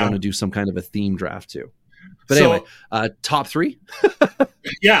see Arizona do some kind of a themed draft too. But anyway, top 3.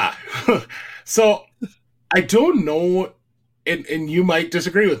 So I don't know, and you might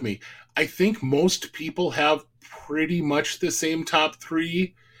disagree with me. I think most people have pretty much the same top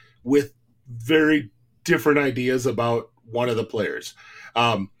 3 with very different ideas about one of the players.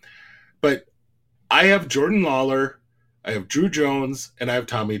 But I have Jordan Lawler, I have Drew Jones, and I have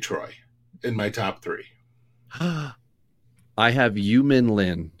Tommy Troy in my top 3. I have Yu-Min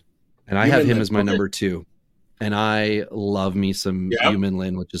Lin, and I have him as my number 2. And I love me some Yu-Min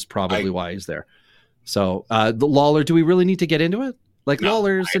Lin, which is probably why he's there. So the Lawler, do we really need to get into it? Like,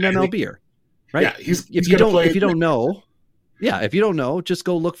 Lawler's an MLBer, right? Yeah, if you don't know, just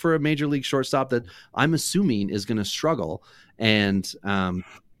go look for a major league shortstop that I'm assuming is going to struggle. And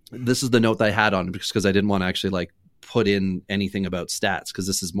this is the note that I had on it because I didn't want to actually like put in anything about stats because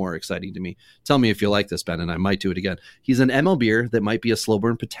this is more exciting to me. Tell me if you like this, Ben, and I might do it again. He's an MLBer that might be a slow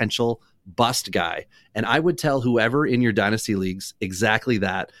burn potential bust guy. And I would tell whoever in your dynasty leagues exactly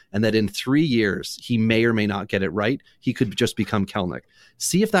that, and that in 3 years, he may or may not get it right. He could just become Kelnick.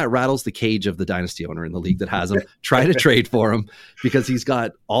 See if that rattles the cage of the dynasty owner in the league that has him. Try to trade for him because he's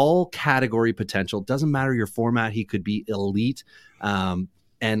got all category potential. Doesn't matter your format. He could be elite.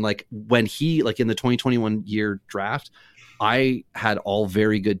 And like when he, like in the 2021 year draft, I had all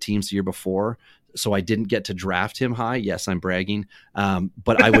very good teams the year before. So I didn't get to draft him high. Yes, I'm bragging.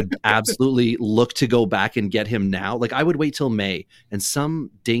 But I would absolutely look to go back and get him now. Like I would wait till May, and some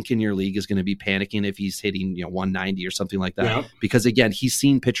dink in your league is going to be panicking if he's hitting 190 or something like that. Yeah. Because again, he's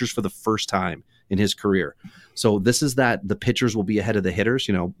seen pitchers for the first time in his career. So this is that the pitchers will be ahead of the hitters,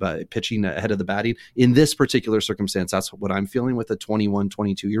 pitching ahead of the batting. In this particular circumstance, that's what I'm feeling with a 21,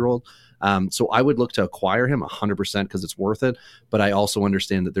 22-year-old. So I would look to acquire him 100% because it's worth it. But I also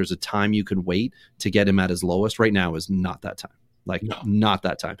understand that there's a time you can wait to get him at his lowest. Right now is not that time. Not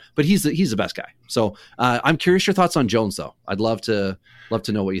that time. But he's the best guy. So I'm curious your thoughts on Jones, though. I'd love to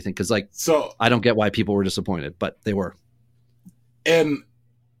know what you think because I don't get why people were disappointed, but they were. And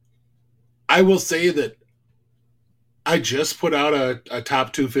I will say that I just put out a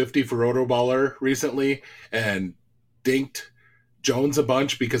top 250 for Rotoballer recently and dinked Jones a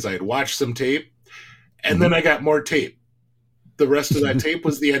bunch because I had watched some tape, and then I got more tape. The rest of that tape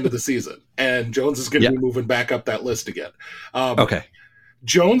was the end of the season, and Jones is going to be moving back up that list again. Okay.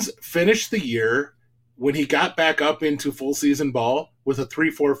 Jones finished the year when he got back up into full season ball with a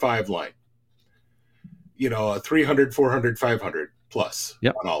 3-4-5 line. A 300, 400, 500 plus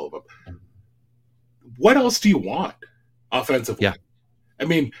on all of them. What else do you want offensively? Yeah. I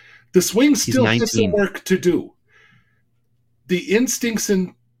mean, the swing still has some work to do. The instincts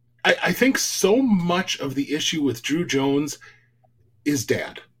I think so much of the issue with Drew Jones is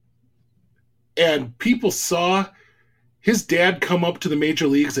dad. And people saw his dad come up to the major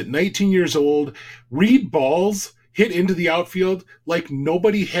leagues at 19 years old, read balls, hit into the outfield like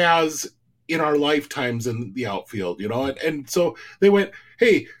nobody has in our lifetimes in the outfield, And so they went,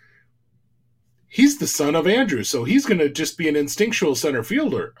 hey, he's the son of Andrew, so he's going to just be an instinctual center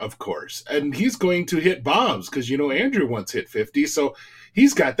fielder, of course. And he's going to hit bombs because, Andrew once hit 50, so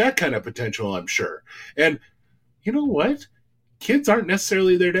he's got that kind of potential, I'm sure. And you know what? Kids aren't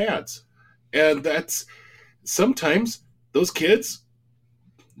necessarily their dads. And that's sometimes those kids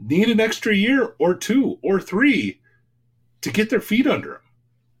need an extra year or 2 or 3 to get their feet under them.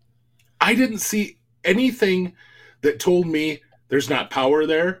 I didn't see anything that told me there's not power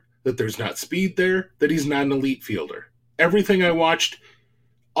there, that there's not speed there, that he's not an elite fielder. Everything I watched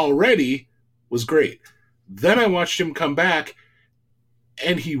already was great. Then I watched him come back,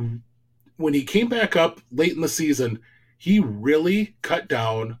 and when he came back up late in the season, he really cut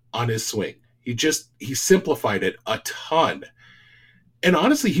down on his swing. He simplified it a ton. And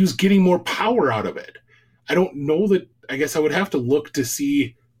honestly, he was getting more power out of it. I don't know that, I guess I would have to look to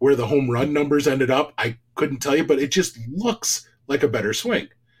see where the home run numbers ended up. I couldn't tell you, but it just looks like a better swing.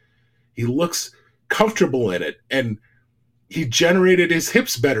 He looks comfortable in it, and he generated his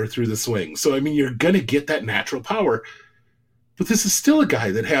hips better through the swing. So, I mean, you're going to get that natural power. But this is still a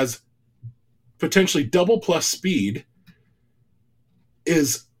guy that has potentially double plus speed,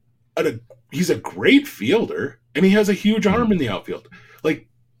 he's a great fielder, and he has a huge arm in the outfield. Like,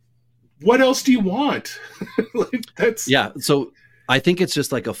 what else do you want? So I think it's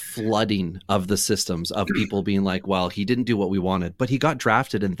just like a flooding of the systems of people being like, well, he didn't do what we wanted, but he got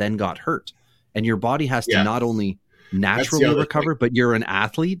drafted and then got hurt. And your body has to not only naturally recover, but you're an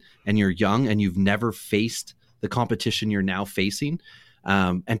athlete and you're young and you've never faced the competition you're now facing.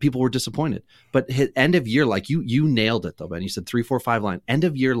 And people were disappointed. But his end of year, like you nailed it though, Ben. You said 3-4-5 line, end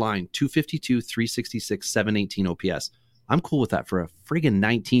of year line, 252, 366, 718 OPS. I'm cool with that for a friggin'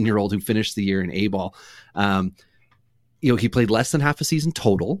 19-year-old who finished the year in A-ball. He played less than half a season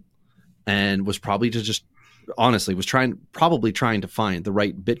total and was probably probably trying to find the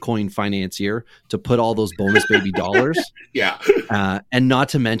right Bitcoin financier to put all those bonus baby dollars. And not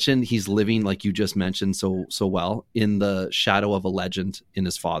to mention he's living, like you just mentioned so well, in the shadow of a legend in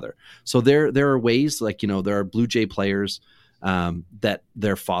his father. So there are ways, like, there are Blue Jay players that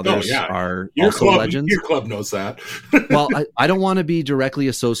their fathers are your also club, legends. Your club knows that. Well, I don't want to be directly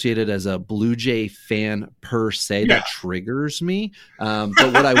associated as a Blue Jay fan per se. That triggers me.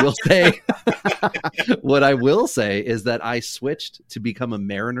 But what I will say is that I switched to become a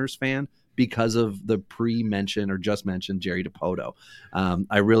Mariners fan because of the just mentioned Jerry DiPoto.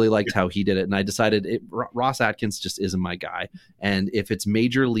 I really liked how he did it, and I decided Ross Atkins just isn't my guy. And if it's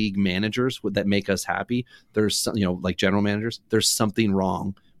major league managers that make us happy, there's like general managers, there's something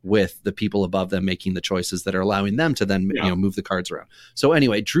wrong with the people above them making the choices that are allowing them to then move the cards around. So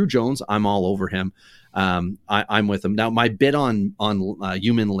anyway, Drew Jones, I'm all over him. I'm with him now. My bid on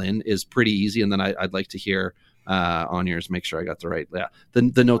Yumin Lin is pretty easy, and then I'd like to hear on yours. Make sure I got the right. Yeah,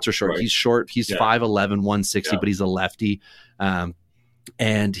 the notes are short. Right. He's short. He's 5'11", 160, but he's a lefty,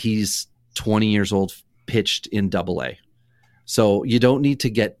 and he's 20 years old. Pitched in Double-A. So you don't need to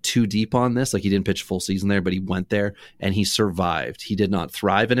get too deep on this. Like, he didn't pitch full season there, but he went there and he survived. He did not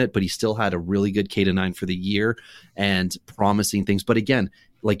thrive in it, but he still had a really good K-9 for the year and promising things. But again,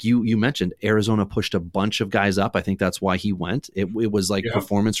 like you mentioned, Arizona pushed a bunch of guys up. I think that's why he went. It was like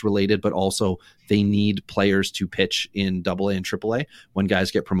performance related, but also they need players to pitch in Double-A and Triple-A when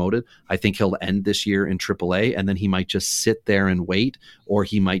guys get promoted. I think he'll end this year in Triple-A, and then he might just sit there and wait, or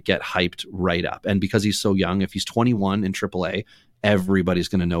he might get hyped right up. And because he's so young, if he's 21 in Triple-A, everybody's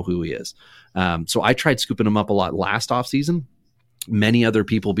going to know who he is. So I tried scooping him up a lot last offseason. Many other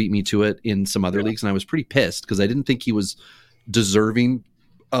people beat me to it in some other leagues, and I was pretty pissed because I didn't think he was deserving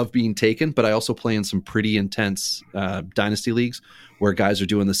of being taken, but I also play in some pretty intense dynasty leagues where guys are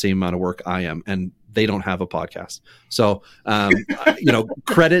doing the same amount of work I am, and they don't have a podcast. So,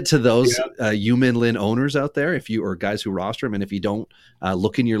 credit to those Yumin Lin owners out there, or guys who roster him. And if you don't,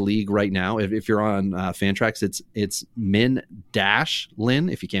 look in your league right now. If you're on Fantrax, it's Min-Lin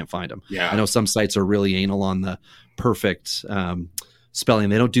if you can't find him. Yeah. I know some sites are really anal on the perfect spelling.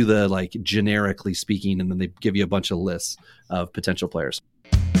 They don't do the like generically speaking, and then they give you a bunch of lists of potential players.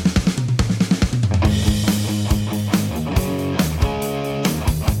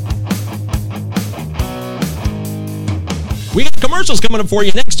 We got commercials coming up for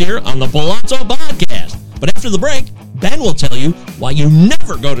you next year on the Palazzo Podcast. But after the break, Ben will tell you why you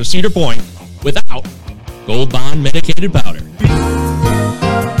never go to Cedar Point without Gold Bond medicated powder.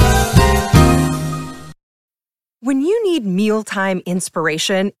 When you need mealtime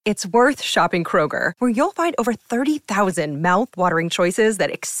inspiration, it's worth shopping Kroger, where you'll find over 30,000 mouth-watering choices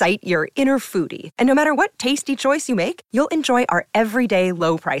that excite your inner foodie. And no matter what tasty choice you make, you'll enjoy our everyday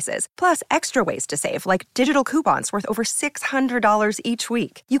low prices, plus extra ways to save, like digital coupons worth over $600 each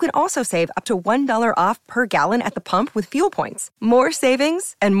week. You can also save up to $1 off per gallon at the pump with fuel points. More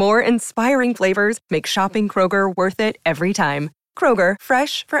savings and more inspiring flavors make shopping Kroger worth it every time. Kroger,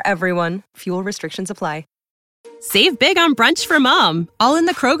 fresh for everyone. Fuel restrictions apply. Save big on brunch for mom, all in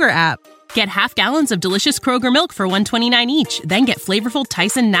the Kroger app. Get half gallons of delicious Kroger milk for $1.29 each. Then get flavorful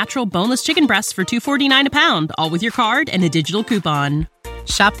Tyson natural boneless chicken breasts for $2.49 a pound, all with your card and a digital coupon.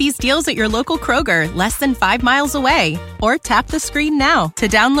 Shop these deals at your local Kroger, less than 5 miles away. Or tap the screen now to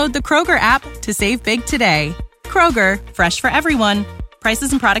download the Kroger app to save big today. Kroger, fresh for everyone.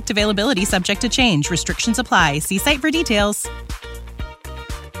 Prices and product availability subject to change. Restrictions apply. See site for details.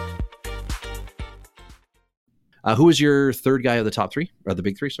 Who was your third guy of the top three, or the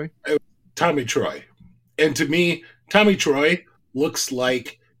big three, sorry? Tommy Troy. And to me, Tommy Troy looks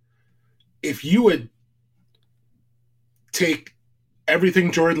like if you would take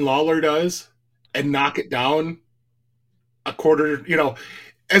everything Jordan Lawler does and knock it down a quarter,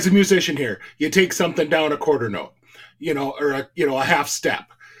 as a musician here, you take something down a quarter note, or a half step.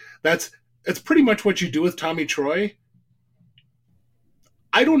 That's pretty much what you do with Tommy Troy.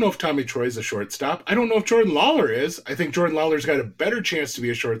 I don't know if Tommy Troy is a shortstop. I don't know if Jordan Lawler is. I think Jordan Lawler's got a better chance to be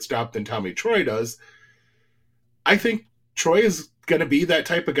a shortstop than Tommy Troy does. I think Troy is going to be that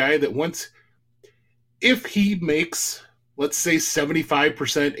type of guy that if he makes, let's say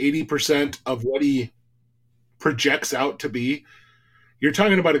 75%, 80% of what he projects out to be, you're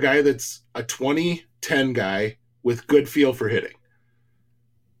talking about a guy that's a 20-10 guy with good feel for hitting.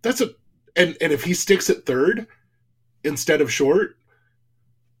 And if he sticks at third instead of short,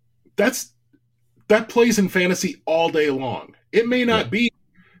 that plays in fantasy all day long. It may not be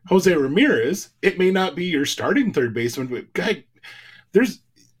Jose Ramirez. It may not be your starting third baseman, but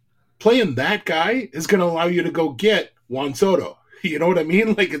playing that guy is going to allow you to go get Juan Soto. You know what I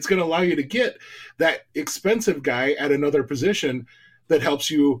mean? Like, it's going to allow you to get that expensive guy at another position that helps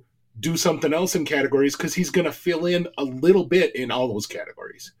you do something else in categories, because he's going to fill in a little bit in all those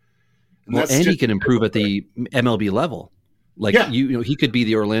categories. And he can improve at the MLB level. Like, he could be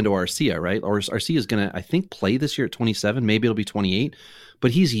the Orlando Arcia, right? Or Arcia is going to, I think, play this year at 27. Maybe it'll be 28. But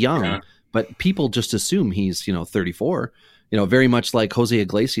he's young. Yeah. But people just assume he's, 34. Very much like Jose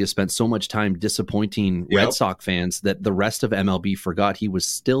Iglesias spent so much time disappointing Red Sox fans that the rest of MLB forgot he was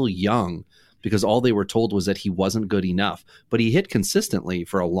still young because all they were told was that he wasn't good enough. But he hit consistently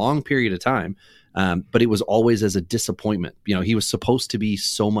for a long period of time. But it was always as a disappointment. He was supposed to be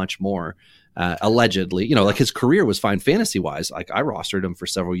so much more. Allegedly, like his career was fine fantasy wise. Like I rostered him for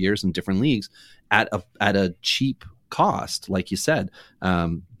several years in different leagues at a cheap cost, like you said,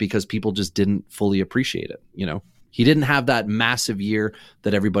 because people just didn't fully appreciate it. He didn't have that massive year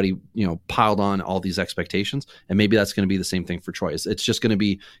that everybody, piled on all these expectations. And maybe that's going to be the same thing for Troy. It's just going to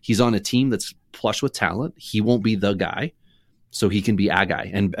be, he's on a team that's plush with talent. He won't be the guy, so he can be a guy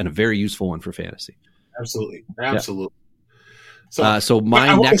and a very useful one for fantasy. Absolutely. Yeah. So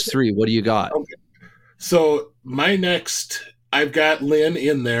my next three, what do you got? Okay. So my next, I've got Lynn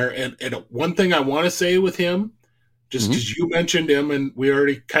in there. And one thing I want to say with him, just because you mentioned him and we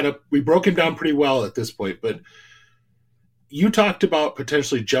already we broke him down pretty well at this point, but you talked about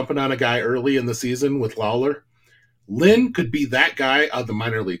potentially jumping on a guy early in the season with Lawler. Lynn could be that guy on the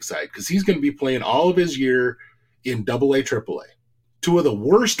minor league side because he's going to be playing all of his year in AA, AAA. Two of the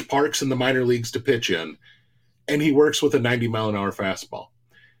worst parks in the minor leagues to pitch in. And he works with a 90-mile-an-hour fastball.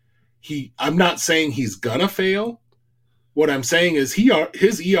 I'm not saying he's gonna fail. What I'm saying is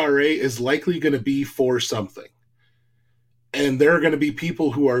his ERA is likely going to be 4 something, and there are going to be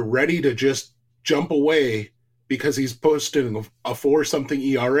people who are ready to just jump away because he's posting a 4 something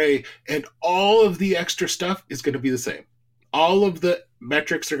ERA, and all of the extra stuff is going to be the same. All of the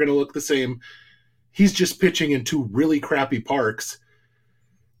metrics are going to look the same. He's just pitching in 2 really crappy parks,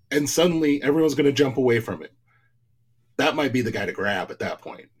 and suddenly everyone's going to jump away from it. That might be the guy to grab at that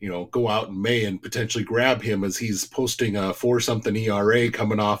point. Go out in May and potentially grab him as he's posting a 4 something ERA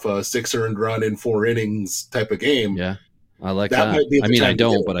coming off a 6 earned run in 4 innings type of game. Yeah, I like that. I mean, I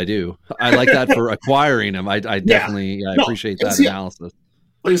don't, but I do. I like that for acquiring him. I definitely appreciate that analysis.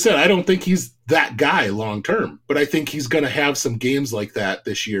 Like I said, I don't think he's that guy long term, but I think he's going to have some games like that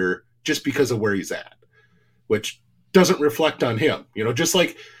this year just because of where he's at, which doesn't reflect on him. Just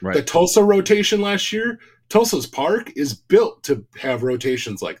like the Tulsa rotation last year. Tulsa's park is built to have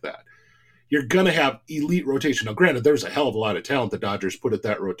rotations like that. You're going to have elite rotation. Now, granted, there's a hell of a lot of talent the Dodgers put at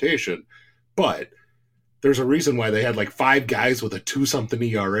that rotation, but there's a reason why they had like 5 guys with a 2 something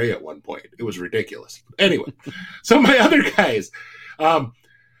ERA at one point. It was ridiculous. Anyway, so my other guys, I'm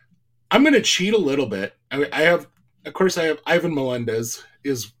going to cheat a little bit. I have Ivan Melendez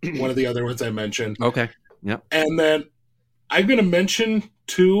is one of the other ones I mentioned. Okay. Yeah. And then I'm going to mention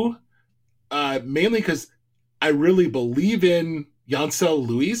 2, mainly because I really believe in Yancel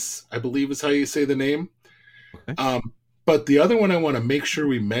Luis, I believe is how you say the name. Okay. But the other one I want to make sure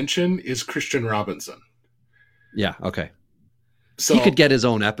we mention is Christian Robinson. Yeah, okay. So he could get his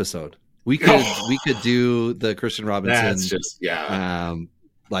own episode. We could do the Christian Robinson. That's just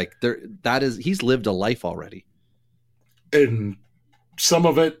he's lived a life already. And some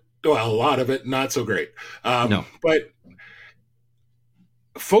of it, a lot of it, not so great. No. But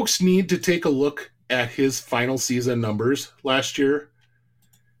folks need to take a look at his final season numbers last year.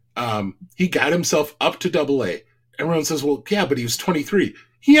 He got himself up to AA. Everyone says, well, yeah, but he was 23.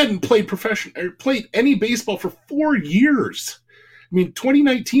 He hadn't played played any baseball for 4 years. I mean,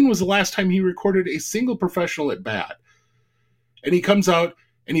 2019 was the last time he recorded a single professional at bat. And he comes out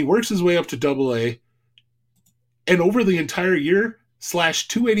and he works his way up to AA. And over the entire year, /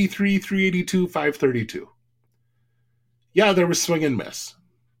 283, 382, 532. Yeah, there was swing and miss.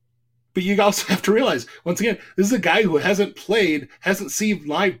 But you also have to realize, once again, this is a guy who hasn't seen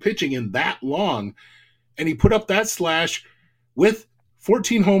live pitching in that long. And he put up that slash with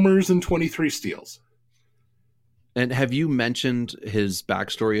 14 homers and 23 steals. And have you mentioned his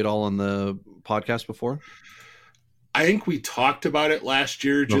backstory at all on the podcast before? I think we talked about it last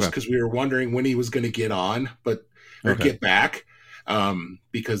year just because we were wondering when he was going to get on, get back.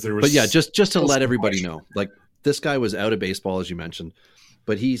 Because there was. But yeah, just to let everybody know, like this guy was out of baseball, as you mentioned.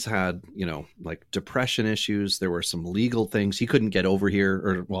 But he's had, depression issues. There were some legal things. He couldn't get over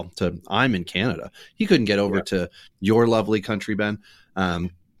here I'm in Canada. He couldn't get over to your lovely country, Ben,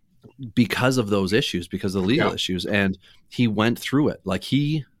 because of those issues, because of the legal issues. And he went through it.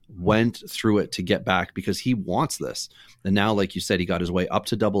 He went through it to get back because he wants this. And now, like you said, he got his way up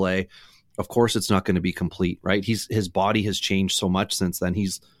to AA. Of course, it's not going to be complete, right? His body has changed so much since then.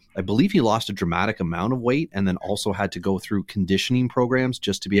 I believe he lost a dramatic amount of weight and then also had to go through conditioning programs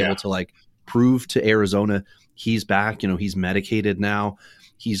just to be able to prove to Arizona he's back. He's medicated now.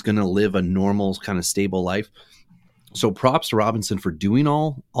 He's going to live a normal kind of stable life. So props to Robinson for doing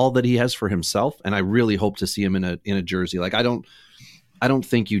all that he has for himself, and I really hope to see him in a jersey. Like I don't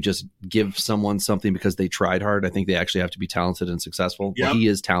think you just give someone something because they tried hard. I think they actually have to be talented and successful. Yep. Well, he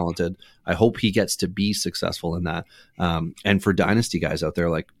is talented. I hope he gets to be successful in that. And for dynasty guys out there,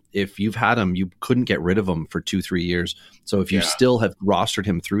 like if you've had him, you couldn't get rid of him for 2-3 years. So if you still have rostered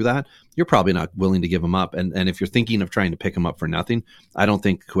him through that, you're probably not willing to give him up. And if you're thinking of trying to pick him up for nothing, I don't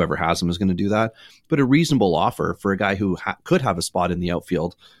think whoever has him is going to do that. But a reasonable offer for a guy who could have a spot in the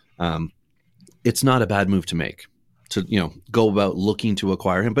outfield, it's not a bad move to make. To go about looking to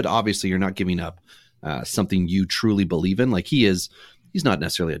acquire him, but obviously you're not giving up something you truly believe in. Like he's not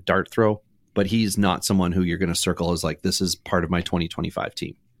necessarily a dart throw, but he's not someone who you're going to circle as like, this is part of my 2025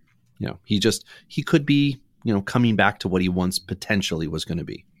 team. He could be coming back to what he once potentially was going to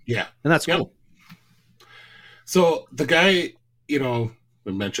be. Yeah, and that's cool. So the guy,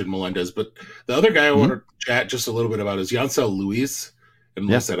 we mentioned Melendez, but the other guy I want to chat just a little bit about is Yancel Luis. And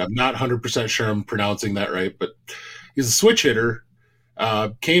like I said, I'm not 100% sure I'm pronouncing that right, but he's a switch hitter.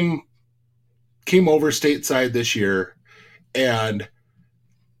 Came over stateside this year, and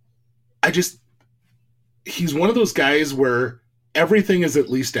he's one of those guys where everything is at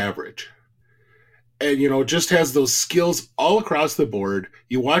least average. And, just has those skills all across the board.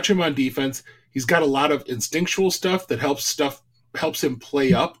 You watch him on defense, he's got a lot of instinctual stuff that helps him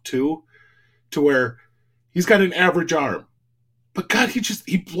play up too, to where he's got an average arm. But God,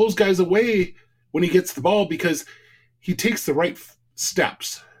 he blows guys away when he gets the ball because he takes the right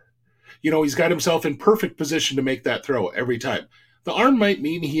steps. He's got himself in perfect position to make that throw every time. The arm might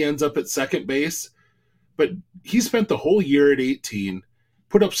mean he ends up at second base, but he spent the whole year at 18,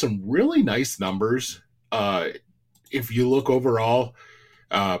 put up some really nice numbers. If you look overall,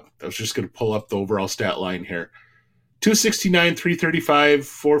 I was just going to pull up the overall stat line here. 269, 335,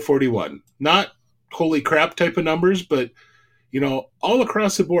 441. Not holy crap type of numbers, but all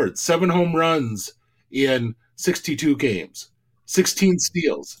across the board, 7 home runs in 62 games, 16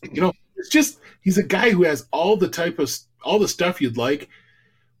 steals. It's just, he's a guy who has all the stuff you'd like.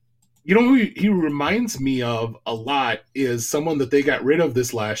 Who he reminds me of a lot is someone that they got rid of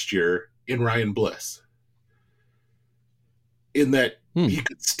this last year in Ryan Bliss. In that he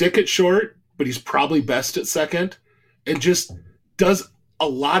could stick it short, but he's probably best at second and just does a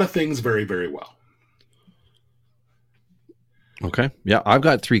lot of things very, very well. Okay. Yeah, I've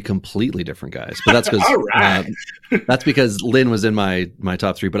got 3 completely different guys, but that's because that's because Lynn was in my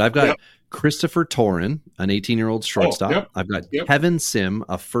top 3. But I've got Christopher Torin, an 18-year-old shortstop. I've got Kevin Sim,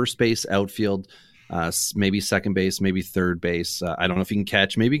 a first base outfield, maybe second base, maybe third base. I don't know if he can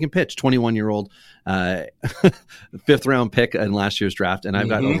catch, maybe he can pitch. 21-year-old, 5th round pick in last year's draft, and I've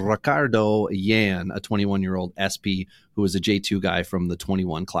got Ricardo Yan, a 21-year-old SP who is a J2 guy from the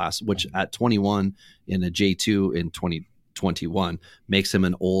 21 class, which at 21 in a J2 in 2021 makes him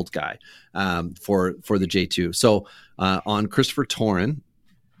an old guy for the J2. So on Christopher Torin,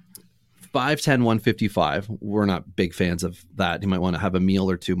 5'10", 155. We're not big fans of that. He might want to have a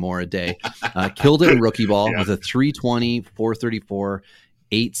meal or 2 more a day. Killed it in rookie ball with a 320, 434,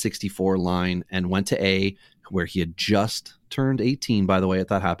 864 line, and went to A, where he had just turned 18, by the way, if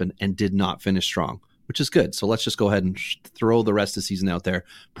that happened, and did not finish strong, which is good. So let's just go ahead and throw the rest of the season out there.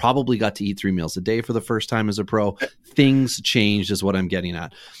 Probably got to eat 3 meals a day for the first time as a pro. Things changed is what I'm getting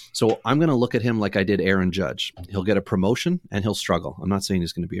at. So I'm going to look at him like I did Aaron Judge. He'll get a promotion and he'll struggle. I'm not saying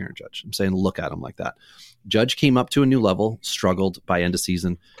he's going to be Aaron Judge. I'm saying look at him like that. Judge came up to a new level, struggled by end of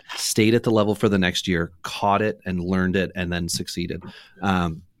season, stayed at the level for the next year, caught it and learned it, and then succeeded.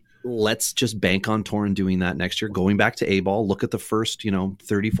 Let's just bank on Torin doing that next year, going back to A-ball, look at the first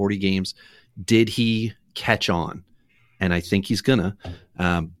 30, 40 games. Did he catch on? And I think he's gonna.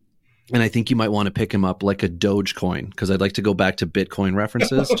 And I think you might want to pick him up like a Dogecoin, because I'd like to go back to Bitcoin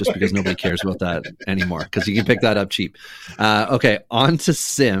references just because nobody cares about that anymore, because you can pick that up cheap. Okay, on to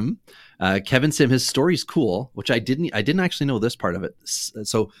Sim. Kevin Sim, his story's cool, which I didn't actually know this part of it.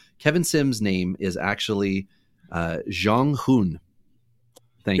 So Kevin Sim's name is actually Zhang Hun.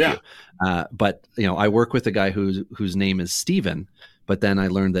 Thank you. But I work with a guy whose name is Steven. But then I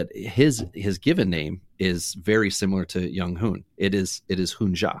learned that his given name is very similar to Young Hoon. It is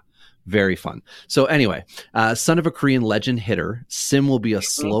Hunja. Very fun. So anyway, son of a Korean legend hitter, Sim will be a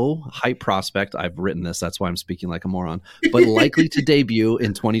slow, hype prospect. I've written this. That's why I'm speaking like a moron. But likely to debut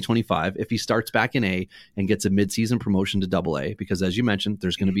in 2025 if he starts back in A and gets a midseason promotion to AA. Because as you mentioned,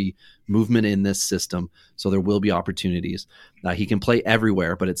 there's going to be movement in this system. So there will be opportunities. He can play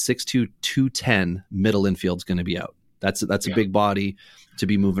everywhere, but at 6'2", 210, middle infield is going to be out. That's a big body to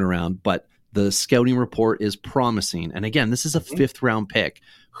be moving around, but The scouting report is promising. And again, this is a 5th round pick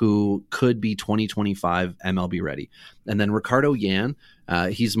who could be 2025 MLB ready. And then Ricardo Yan,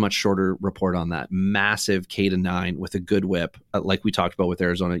 he's a much shorter report on that. Massive K-9 with a good whip, like we talked about with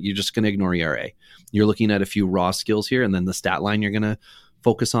Arizona. You're just going to ignore ERA. You're looking at a few raw skills here, and then the stat line you're going to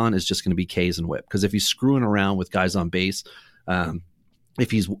focus on is just going to be Ks and whip. Because if he's screwing around with guys on base, if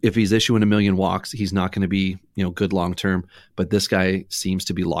he's issuing a million walks, he's not going to be good long term. But this guy seems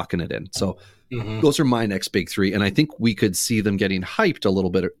to be locking it in. So those are my next big 3, and I think we could see them getting hyped a little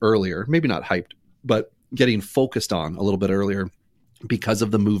bit earlier. Maybe not hyped, but getting focused on a little bit earlier because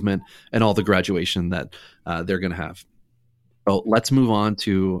of the movement and all the graduation that they're going to have. So let's move on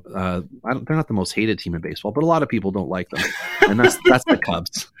to they're not the most hated team in baseball, but a lot of people don't like them, and that's the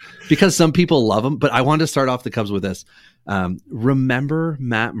Cubs, because some people love them. But I wanted to start off the Cubs with this. Remember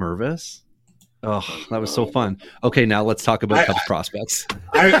Matt Mervis? Oh, that was so fun. Okay, now let's talk about Cubs prospects.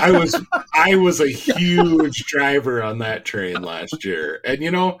 I was a huge driver on that train last year, and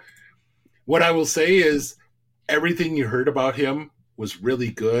what I will say is everything you heard about him was really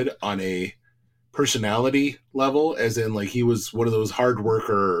good on a personality level, as in like he was one of those hard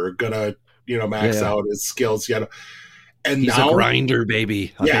worker or gonna max out his skills. And he's now, a grinder,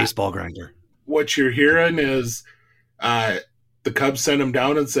 baby, a baseball grinder. What you're hearing is the Cubs sent him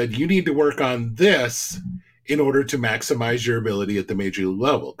down and said, you need to work on this in order to maximize your ability at the major league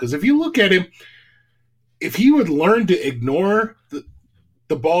level. Because if you look at him, if he would learn to ignore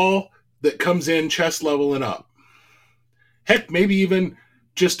the ball that comes in chest level and up, heck, maybe even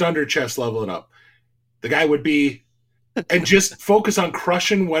just under chest level and up, the guy would be, and just focus on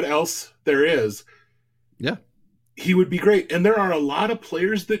crushing what else there is. Yeah. He would be great. And there are a lot of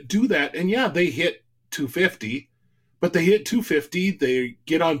players that do that. And they hit 250. But they hit 250, they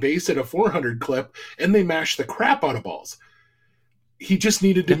get on base at a 400 clip, and they mash the crap out of balls. He just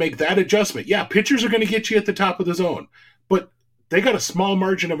needed to make that adjustment. Yeah, pitchers are going to get you at the top of the zone, but they got a small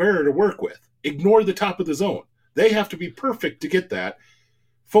margin of error to work with. Ignore the top of the zone. They have to be perfect to get that.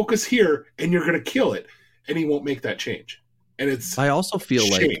 Focus here, and you're going to kill it, and he won't make that change. And I also feel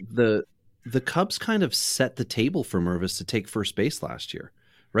like the Cubs kind of set the table for Mervis to take first base last year,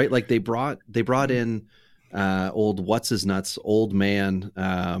 right? Like they brought in old what's his nuts old man.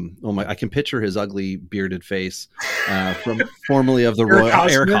 I can picture his ugly bearded face from formerly of the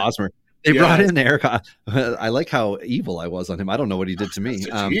Eric Hosmer. They brought in Eric. I like how evil I was on him. I don't know what he did to me.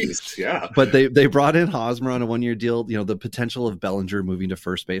 But they brought in Hosmer on a 1-year deal. The potential of Bellinger moving to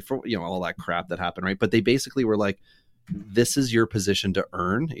first base for all that crap that happened, right? But they basically were like, this is your position to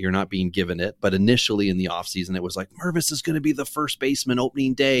earn. You're not being given it. But initially in the offseason, it was like, Mervis is going to be the first baseman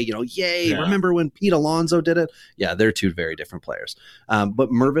opening day. Yay. Yeah. Remember when Pete Alonso did it? Yeah, they're two very different players. But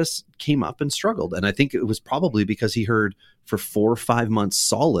Mervis came up and struggled. And I think it was probably because he heard for 4 or 5 months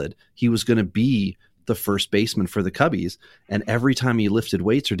solid, he was going to be the first baseman for the Cubbies. And every time he lifted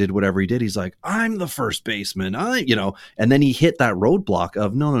weights or did whatever he did, he's like, I'm the first baseman. And then he hit that roadblock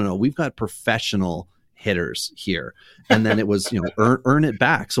of, no, we've got professional hitters here. And then it was, earn it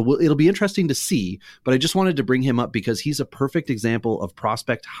back. So it'll be interesting to see, but I just wanted to bring him up because he's a perfect example of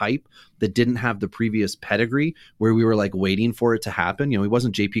prospect hype that didn't have the previous pedigree where we were like waiting for it to happen. He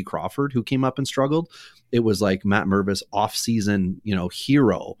wasn't JP Crawford who came up and struggled. It was like Matt Mervis off-season,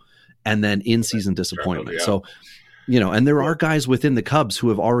 hero, and then in-season disappointment. Yeah. So, and there are guys within the Cubs who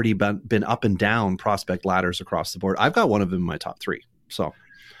have already been up and down prospect ladders across the board. I've got one of them in my top 3. So,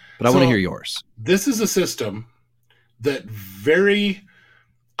 but I want to hear yours. This is a system that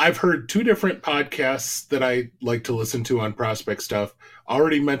I've heard 2 different podcasts that I like to listen to on prospect stuff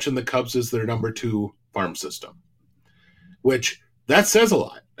already mentioned the Cubs as their number 2 farm system, which that says a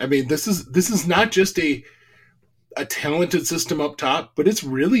lot. I mean, this is not just a talented system up top, but it's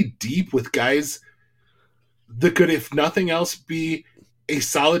really deep with guys that could, if nothing else, be a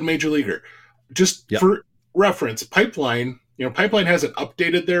solid major leaguer. Just for reference, Pipeline hasn't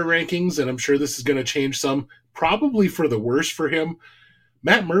updated their rankings, and I'm sure this is going to change some, probably for the worse for him.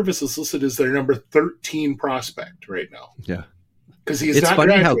 Matt Mervis is listed as their number 13 prospect right now. Yeah. Because it's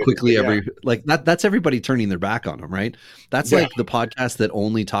funny graduated. How quickly that's everybody turning their back on him, right? That's like the podcast that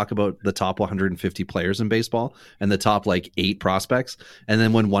only talk about the top 150 players in baseball and the top 8 prospects. And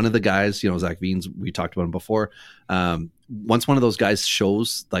then when one of the guys, Zach Veens, we talked about him before, once one of those guys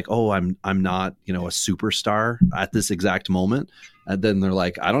shows I'm not, a superstar at this exact moment, and then they're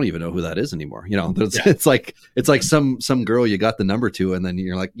like, I don't even know who that is anymore. It's like some girl you got the number to, and then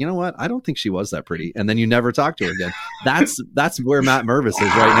you're like, you know what? I don't think she was that pretty. And then you never talk to her again. That's where Matt Mervis is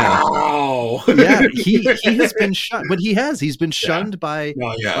right now. Oh, yeah. He has been shunned, but he's been shunned by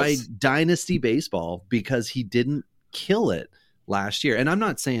Dynasty Baseball because he didn't kill it last year. And I'm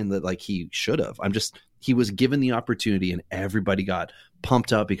not saying that like he should have. He was given the opportunity and everybody got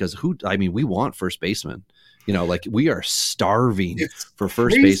pumped up because we want first baseman. Like we are starving for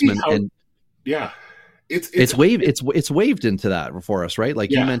first baseman. It's waved into that for us, right? Like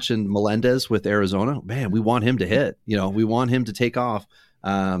you mentioned Melendez with Arizona. Man, we want him to hit. We want him to take off.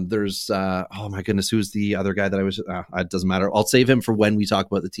 There's oh my goodness, who's the other guy that I was? It doesn't matter. I'll save him for when we talk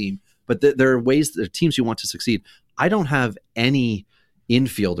about the team. But there are teams you want to succeed. I don't have any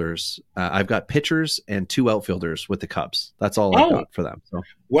infielders. I've got pitchers and 2 outfielders with the Cubs. That's all I've got for them. So.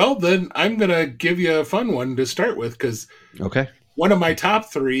 Well, then I'm gonna give you a fun one to start with because one of my top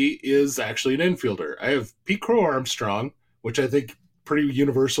 3 is actually an infielder. I have Pete Crow Armstrong, which I think pretty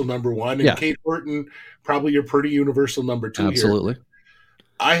universal number 1, and Kate Horton, probably your pretty universal number 2. Absolutely. Here.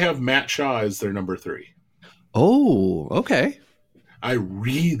 I have Matt Shaw as their number 3. Oh, okay. I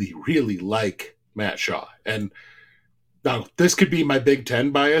really, really like Matt Shaw. And now this could be my Big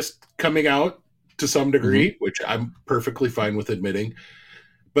Ten bias coming out to some degree, which I'm perfectly fine with admitting.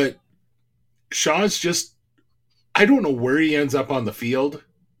 But Shaw's just, I don't know where he ends up on the field,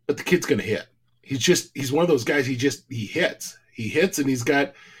 but the kid's going to hit. He's one of those guys, he hits. He hits and he's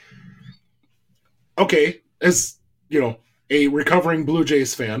got, as a recovering Blue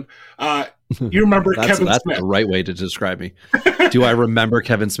Jays fan, you remember Kevin Smith. That's the right way to describe me. Do I remember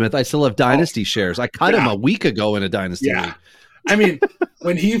Kevin Smith? I still have Dynasty shares. I cut him a week ago in a Dynasty league. I mean,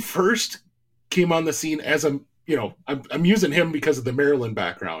 when he first came on the scene as I'm using him because of the Maryland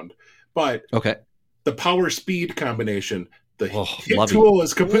background, but the power speed combination, the hit tool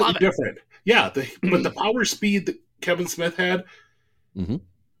is completely different. Yeah, but the power speed that Kevin Smith had,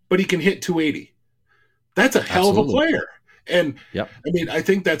 but he can hit 280. That's a hell of a player. And I mean, I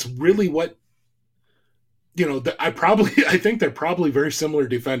think that's really what, I think they're probably very similar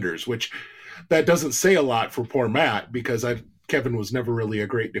defenders, which that doesn't say a lot for poor Matt because Kevin was never really a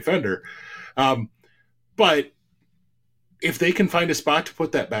great defender. But if they can find a spot to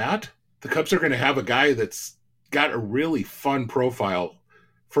put that bat, the Cubs are going to have a guy that's got a really fun profile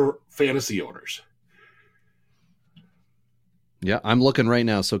for fantasy owners. Yeah, I'm looking right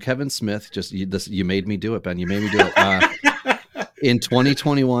now. So Kevin Smith, you made me do it, Ben. You made me do it. In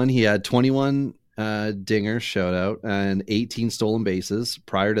 2021, he had 21 dingers, shout out, and 18 stolen bases.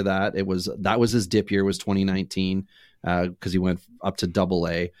 Prior to that, that was his dip year, was 2019, because he went up to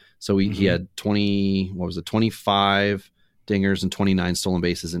AA. So he had 25 dingers and 29 stolen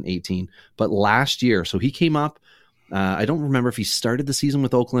bases in 18. But last year, so he came up. I don't remember if he started the season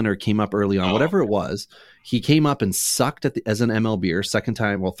with Oakland or came up early on, whatever it was. He came up and sucked as an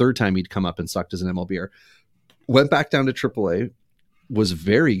MLBer. Third time he'd come up and sucked as an MLBer. Went back down to AAA, was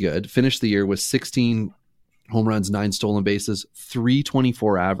very good. Finished the year with 16 home runs, 9 stolen bases,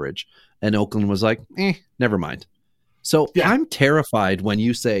 324 average. And Oakland was like, never mind. So I'm terrified when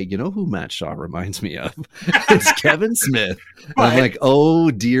you say, who Matt Shaw reminds me of? It's Kevin Smith. I'm like,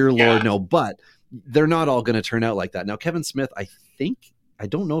 oh, dear Lord, no. But they're not all going to turn out like that. Now, Kevin Smith, I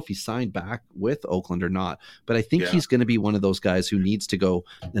don't know if he signed back with Oakland or not, but I think he's going to be one of those guys who needs to go,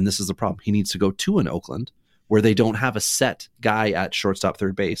 and this is the problem, he needs to go to an Oakland where they don't have a set guy at shortstop,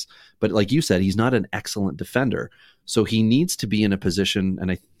 third base. But like you said, he's not an excellent defender. So he needs to be in a position,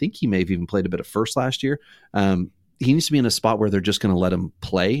 and I think he may have even played a bit of first last year. He needs to be in a spot where they're just going to let him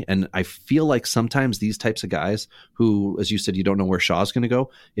play. And I feel like sometimes these types of guys who, as you said, you don't know where Shaw's going to go,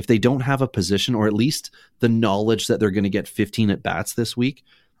 if they don't have a position or at least the knowledge that they're going to get 15 at bats this week,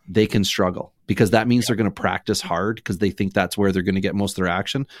 they can struggle because that means they're going to practice hard because they think that's where they're going to get most of their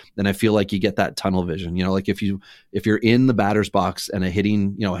action. And I feel like you get that tunnel vision, like if you're in the batter's box and a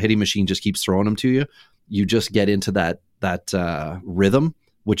hitting machine just keeps throwing them to you, you just get into that rhythm,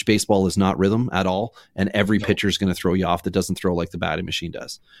 which baseball is not rhythm at all. And every pitcher is going to throw you off that doesn't throw like the batting machine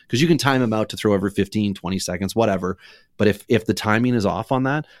does. Because you can time them out to throw every 15, 20 seconds, whatever. But if the timing is off on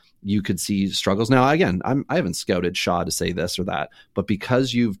that, you could see struggles. Now, again, I haven't scouted Shaw to say this or that, but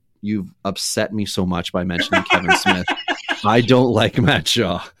because you've upset me so much by mentioning Kevin Smith, I don't like Matt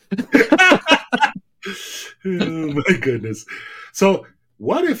Shaw. Oh, my goodness. So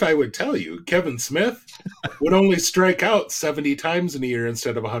what if I would tell you Kevin Smith would only strike out 70 times in a year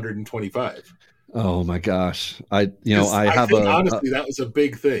instead of 125? Oh my gosh. I think that was a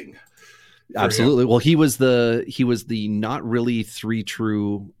big thing. Absolutely. Well, he was the not really 3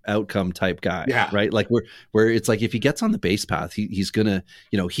 true outcome type guy, right? Like where it's like, if he gets on the base path, he's going to,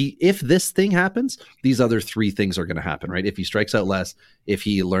 if this thing happens, these other 3 things are going to happen, right? If he strikes out less, if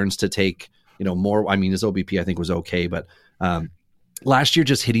he learns to take, more, I mean, his OBP I think was okay, but, last year,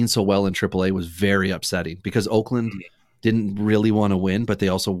 just hitting so well in AAA was very upsetting because Oakland didn't really want to win, but they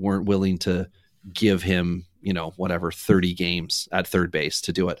also weren't willing to give him whatever 30 games at third base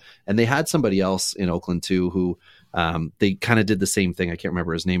to do it. And they had somebody else in Oakland too who they kind of did the same thing. I can't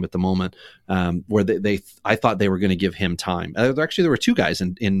remember his name at the moment, where I thought they were going to give him time. Actually, there were two guys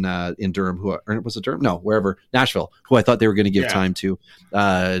in Durham or was it Durham? No, Nashville, who I thought they were going to give time to.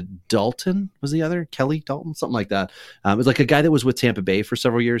 Dalton was the other, Kelly Dalton, something like that. It was like a guy that was with Tampa Bay for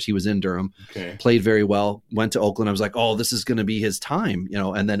several years. He was in Durham, played very well, went to Oakland. I was like, oh, this is going to be his time,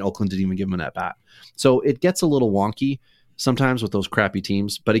 and then Oakland didn't even give him an at bat. So it gets a little wonky sometimes with those crappy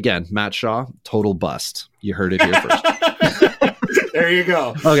teams. But again, Matt Shaw, total bust. You heard it here first. There you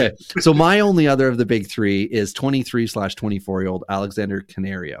go. Okay. So my only other of the big three is 23/24-year-old Alexander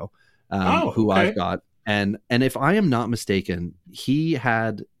Canario, who I've got. And if I am not mistaken, he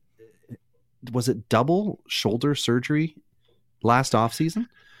had, was it double shoulder surgery last offseason?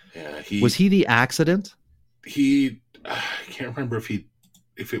 Yeah. Was he the accident? I can't remember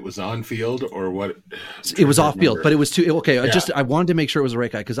if it was on field or what. It was off field, but it was too okay. Yeah. I wanted to make sure it was the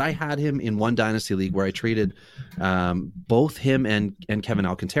right guy because I had him in one dynasty league where I traded both him and Kevin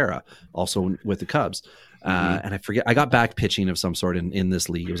Alcantara, also with the Cubs. And I forget, I got back pitching of some sort in this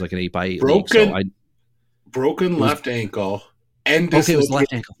league. It was like an 8x8 league. So broken left ankle and it was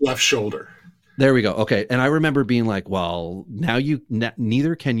left ankle, left shoulder. There we go. Okay. And I remember being like, well, now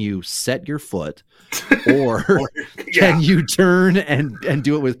neither can you set your foot or can you turn and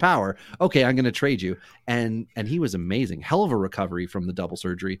do it with power. Okay. I'm going to trade you. And he was amazing. Hell of a recovery from the double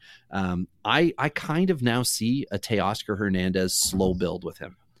surgery. I kind of now see a Teoscar Hernandez slow build with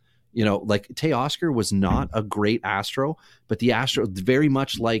him. Like Teoscar was not a great Astro, but the Astro very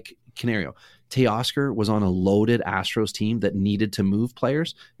much like Canario. Teoscar was on a loaded Astros team that needed to move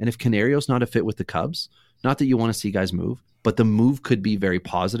players. And if Canario's not a fit with the Cubs, not that you want to see guys move, but the move could be very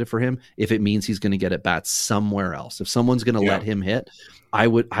positive for him if it means he's going to get at bats somewhere else. If someone's going to let him hit, I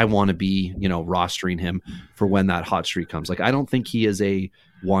want to be, rostering him for when that hot streak comes. Like, I don't think he is a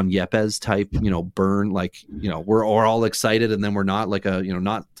Juan Yepes type, burn, like, we're all excited and then we're not, like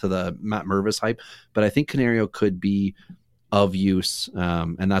not to the Matt Mervis hype, but I think Canario could be of use.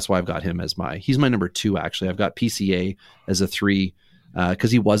 And that's why I've got him as he's my number 2. Actually, I've got PCA as a 3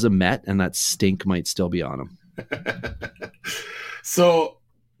 because he was a Met and that stink might still be on him. So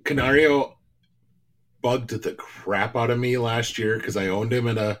Canario bugged the crap out of me last year because I owned him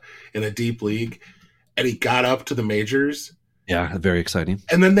in a deep league and he got up to the majors. Yeah, very exciting.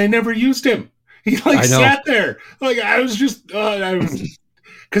 And then they never used him. He sat there. Like I was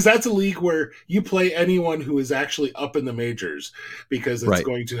because that's a league where you play anyone who is actually up in the majors because it's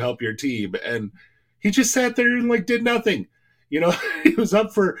going to help your team. And he just sat there and did nothing. He was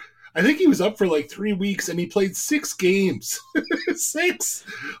up for like 3 weeks and he played 6 games. 6.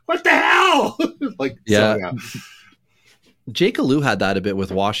 What the hell? Jake Alou had that a bit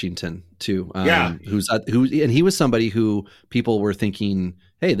with Washington too. And he was somebody who people were thinking,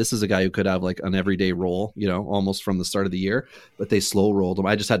 hey, this is a guy who could have like an everyday role, almost from the start of the year, but they slow rolled him.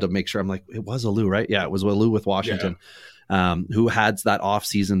 I just had to make sure. I'm like, it was Alou, right? Yeah, it was Alou with Washington, who had that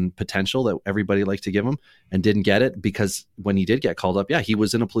off-season potential that everybody liked to give him and didn't get it because when he did get called up, he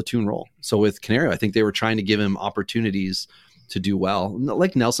was in a platoon role. So with Canario, I think they were trying to give him opportunities to do well,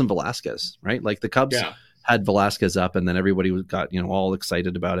 like Nelson Velasquez, right? Like the Cubs had Velasquez up and then everybody got, all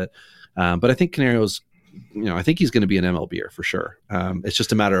excited about it. But I think Canario's, I think he's going to be an MLBer for sure. It's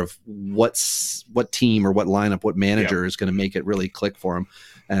just a matter of what team or what lineup, what manager is going to make it really click for him.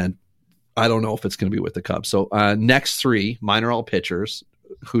 And I don't know if it's going to be with the Cubs. So next 3, mine are all pitchers.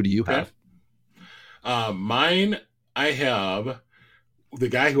 Who do you have? Mine, I have the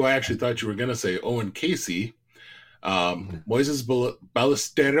guy who I actually thought you were going to say, Owen Casey, Moises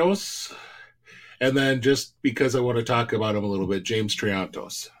Ballesteros, and then just because I want to talk about him a little bit, James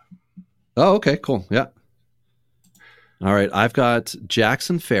Triantos. Oh, okay, cool. Yeah. All right. I've got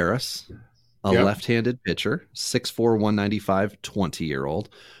Jackson Ferris, a left-handed pitcher, 6'4", 195, 20-year-old.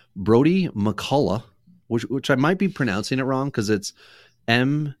 Brody McCullough, which I might be pronouncing it wrong because it's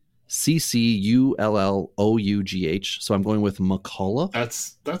MCCULLOUGH. So I'm going with McCullough.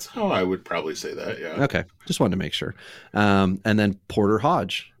 That's how I would probably say that. Yeah. Okay. Just wanted to make sure. And then Porter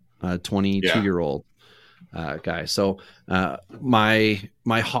Hodge, 22-year-old guy. So my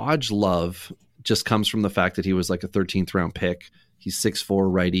Hodge love just comes from the fact that he was like a 13th round pick. He's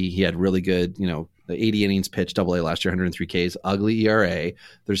 6'4" righty. He had really good, 80 innings pitched, AA last year, 103 Ks, ugly ERA.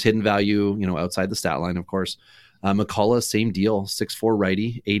 There's hidden value, outside the stat line, of course. McCullough, same deal, 6'4"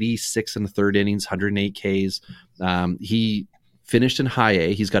 righty, 86 in the third innings, 108 Ks. He finished in high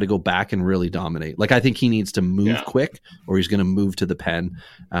A. He's got to go back and really dominate. Like, I think he needs to move quick or he's going to move to the pen.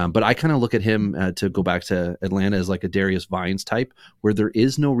 But I kind of look at him to go back to Atlanta as like a Darius Vines type where there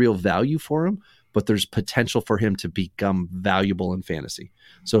is no real value for him, but there's potential for him to become valuable in fantasy.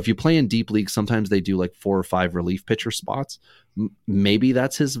 So if you play in deep leagues, sometimes they do like 4 or 5 relief pitcher spots. Maybe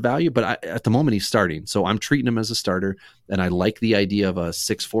that's his value, but at the moment he's starting. So I'm treating him as a starter, and I like the idea of a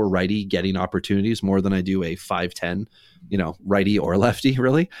 6'4" righty getting opportunities more than I do a 5'10", righty or lefty,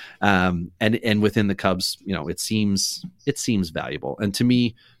 really. And within the Cubs, it seems valuable. And to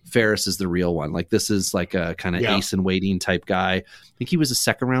me, Ferris is the real one. Like, this is like a kind of ace in waiting type guy. I think he was a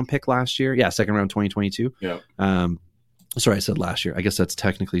 2nd round pick last year. Yeah, 2nd round 2022. Yeah. Sorry, I said last year. I guess that's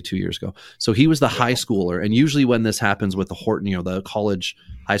technically 2 years ago. So he was the high schooler. And usually when this happens with the Horton, the college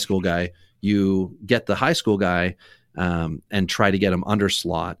high school guy, you get the high school guy and try to get him under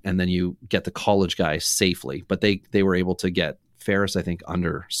slot, and then you get the college guy safely. But they were able to get Ferris, I think,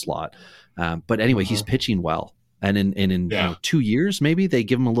 under slot. But anyway, he's pitching well. And in 2 years, maybe they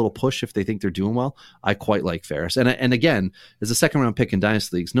give him a little push if they think they're doing well. I quite like Ferris. And again, as a 2nd round pick in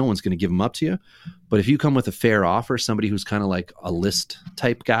dynasty leagues, no one's going to give him up to you. But if you come with a fair offer, somebody who's kind of like a list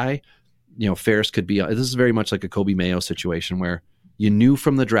type guy, Ferris could be. This is very much like a Kobe Mayo situation where you knew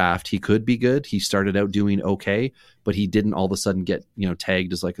from the draft he could be good. He started out doing okay, but he didn't all of a sudden get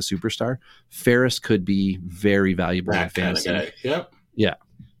tagged as like a superstar. Ferris could be very valuable in fantasy. Kind of guy. Yep. Yeah.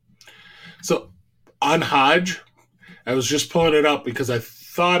 So on Hodge, I was just pulling it up because I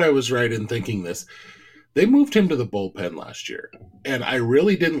thought I was right in thinking this. They moved him to the bullpen last year, and I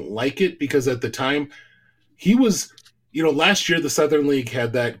really didn't like it because at the time he was, last year the Southern League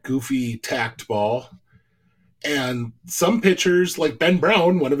had that goofy tacked ball, and some pitchers like Ben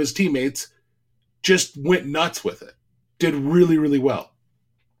Brown, one of his teammates, just went nuts with it. Did really, really well.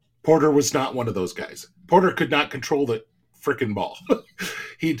 Porter was not one of those guys. Porter could not control the freaking ball.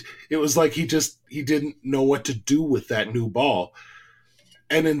 It was like he didn't know what to do with that new ball.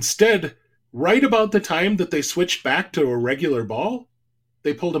 And instead, right about the time that they switched back to a regular ball,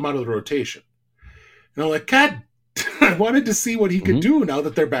 they pulled him out of the rotation. And I'm like, God, I wanted to see what he could do now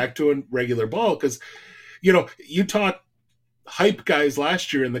that they're back to a regular ball. Because, you taught hype guys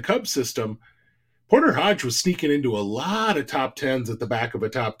last year in the Cubs system. Porter Hodge was sneaking into a lot of top 10s at the back of a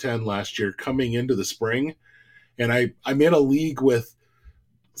top 10 last year coming into the spring. And I'm in a league with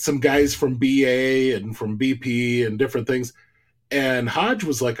some guys from BA and from BP and different things. And Hodge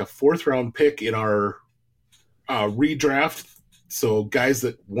was like a 4th round pick in our redraft. So guys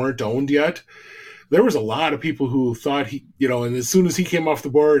that weren't owned yet. There was a lot of people who thought he, and as soon as he came off the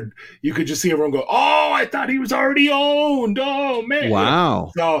board, you could just see everyone go, "Oh, I thought he was already owned. Oh man."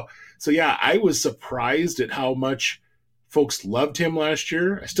 Wow. So yeah, I was surprised at how much folks loved him last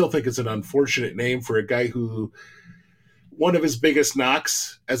year. I still think it's an unfortunate name for a guy who, one of his biggest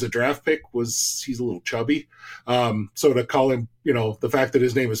knocks as a draft pick was he's a little chubby. So to call him, the fact that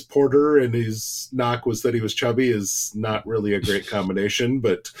his name is Porter and his knock was that he was chubby is not really a great combination,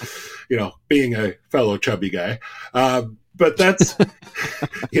 but, being a fellow chubby guy. But that's,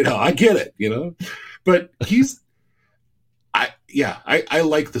 I get it, but I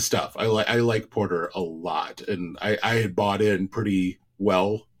like the stuff. I like Porter a lot. And I had bought in pretty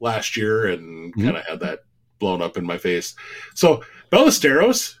well last year and kind of had that blown up in my face. So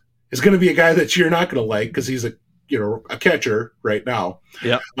Ballesteros is going to be a guy that you're not going to like because he's a catcher right now.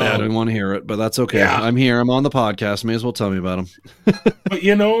 Yeah, I don't want to hear it, but that's okay. Yeah. I'm here. I'm on the podcast. May as well tell me about him. But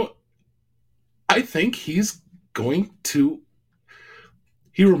I think he's going to.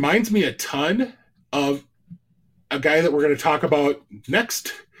 He reminds me a ton of a guy that we're going to talk about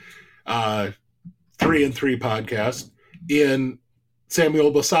next 3 and 3 podcast in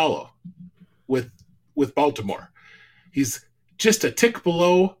Samuel Basallo with Baltimore. He's just a tick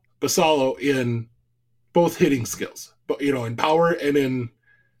below Basallo in both hitting skills, but in power and in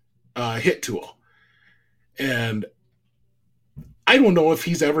hit tool. And I don't know if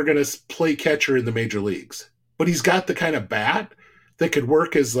he's ever going to play catcher in the major leagues, but he's got the kind of bat that could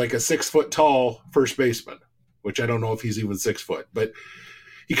work as like a 6 foot tall first baseman, which I don't know if he's even 6 foot, but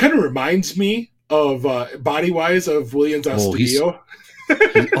he kind of reminds me of body wise of Williams Astudillo.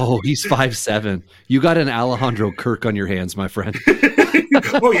 He's 5'7". You got an Alejandro Kirk on your hands, my friend.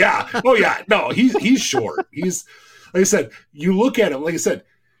 Oh yeah. No, he's short. He's, like I said, you look at him, like I said,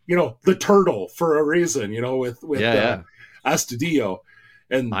 the turtle for a reason, with Astudillo.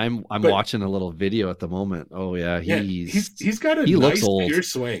 And I'm watching a little video at the moment. Oh yeah, he's got a he nice looks old. pure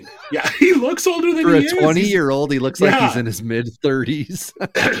swing. Yeah, he looks older than for he is. For a 20-year-old, he looks like he's in his mid 30s.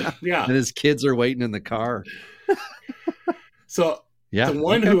 Yeah, and his kids are waiting in the car. So the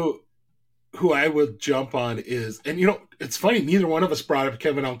one who I would jump on is, and it's funny, neither one of us brought up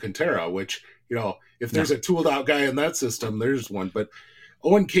Kevin Alcantara, which if there's a tooled out guy in that system, there's one. But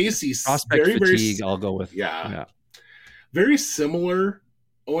Owen Casey's prospect very fatigue. I'll go with yeah, very similar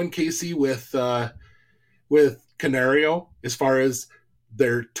Owen Casey with Canario as far as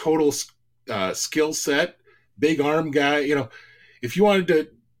their total skill set, big arm guy. If you wanted to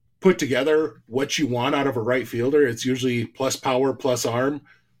put together what you want out of a right fielder, it's usually plus power, plus arm.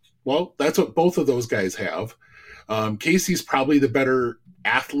 Well, that's what both of those guys have. Casey's probably the better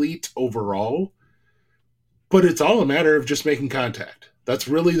athlete overall, but it's all a matter of just making contact. That's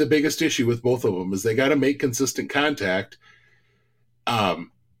really the biggest issue with both of them, is they got to make consistent contact.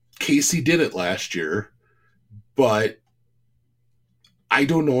 Casey did it last year, but I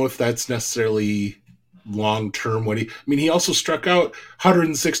don't know if that's necessarily long-term. He also struck out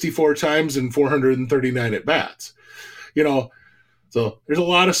 164 times and 439 at bats, so there's a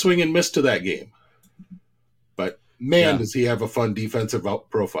lot of swing and miss to that game, but man, does he have a fun defensive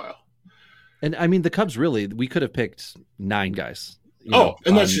profile. And the Cubs we could have picked 9 guys.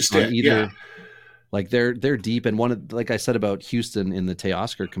 That's just it. Either, yeah. Like they're deep, and like I said about Houston in the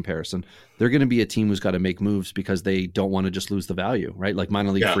Teoscar comparison, they're going to be a team who's got to make moves because they don't want to just lose the value, right? Like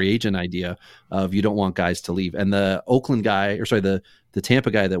minor league free agent idea of you don't want guys to leave. And the Oakland guy, the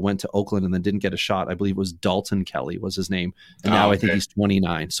Tampa guy that went to Oakland and then didn't get a shot, I believe was Dalton Kelly was his name, and now I think he's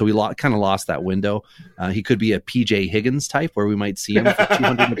 29. So we kind of lost that window. He could be a PJ Higgins type where we might see him for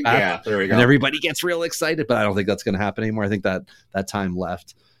 200 at bat, yeah, there we go. And everybody gets real excited, but I don't think that's going to happen anymore. I think that time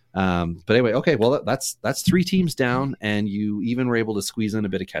left. But anyway, okay, well that's 3 teams down, and you even were able to squeeze in a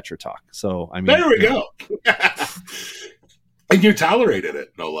bit of catcher talk. So there we go. And you tolerated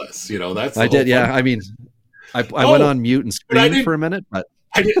it, no less. That's I did. Yeah, I went on mute and screamed for a minute, but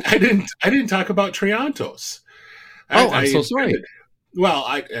I didn't talk about Triantos. I'm so sorry.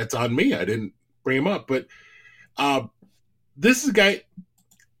 It's on me. I didn't bring him up, but this is a guy.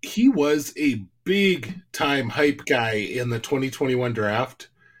 He was a big time hype guy in the 2021 draft.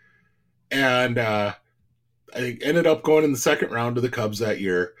 And I ended up going in the second round to the Cubs that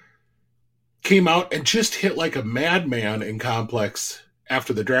year. Came out and just hit like a madman in Complex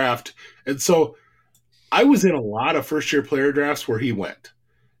after the draft. And so I was in a lot of first-year player drafts where he went.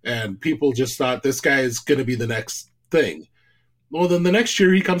 And people just thought this guy is going to be the next thing. Well, then the next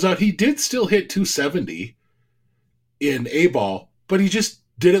year he comes out. He did still hit 270 in A-ball, but he just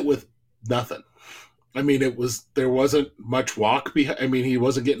did it with nothing. There wasn't much walk behind. He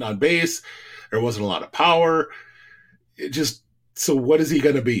wasn't getting on base. There wasn't a lot of power. So what is he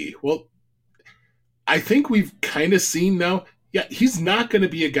going to be? Well, I think we've kind of seen now. Yeah, he's not going to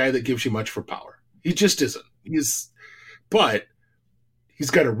be a guy that gives you much for power. He just isn't. But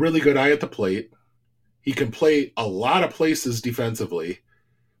he's got a really good eye at the plate. He can play a lot of places defensively.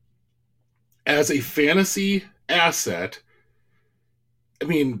 As a fantasy asset,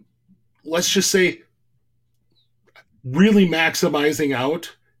 let's just say, really maximizing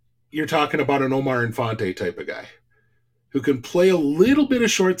out, you're talking about an Omar Infante type of guy who can play a little bit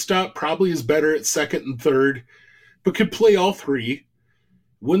of shortstop, probably is better at second and third, but could play all 3.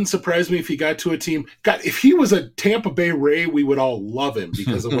 Wouldn't surprise me if he got to a team. God, if he was a Tampa Bay Ray, we would all love him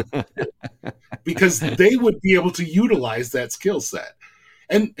because they would be able to utilize that skill set.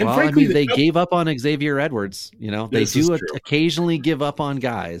 And frankly, they gave up on Xavier Edwards. They do occasionally give up on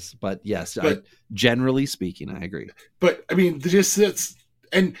guys, but yes, generally speaking, I agree. But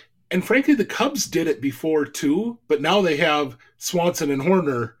and frankly, the Cubs did it before too. But now they have Swanson and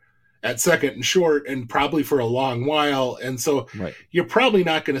Horner at second and short, and probably for a long while. And so you're probably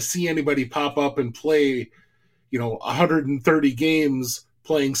not going to see anybody pop up and play, 130 games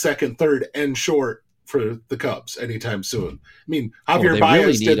playing second, third, and short for the Cubs anytime soon. Javier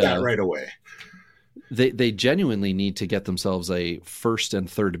Baez did that right away. They genuinely need to get themselves a first and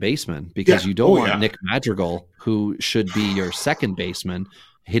third baseman, because you don't want Nick Madrigal, who should be your second baseman,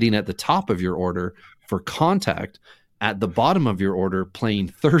 hitting at the top of your order for contact, at the bottom of your order playing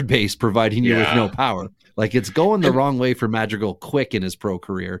third base, providing you with no power. Like, it's going the wrong way for Madrigal quick in his pro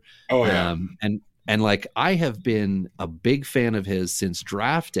career. And like, I have been a big fan of his since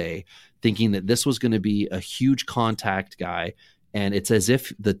draft day, thinking that this was going to be a huge contact guy. And it's as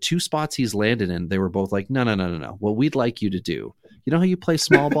if the 2 spots he's landed in, they were both like, no. What we'd like you to do, how you play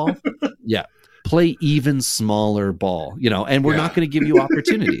small ball? Yeah. Play even smaller ball, and we're not going to give you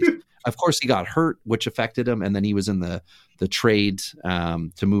opportunities. Of course, he got hurt, which affected him. And then he was in the trade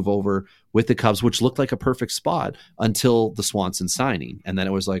to move over with the Cubs, which looked like a perfect spot until the Swanson signing. And then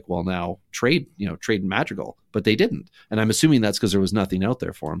it was like, well, now trade Madrigal, but they didn't. And I'm assuming that's because there was nothing out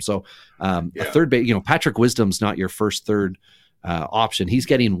there for him. So a third base, Patrick Wisdom's not your first, third option. He's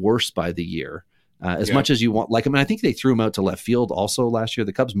getting worse by the year, as much as you want. Like, I think they threw him out to left field also last year.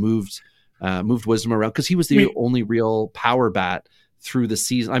 The Cubs moved Wisdom around because he was the only real power bat through the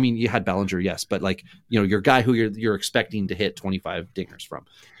season. I mean, you had Bellinger, yes, but like, your guy who you're expecting to hit 25 dingers from,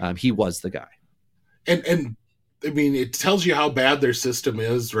 he was the guy. And I mean, it tells you how bad their system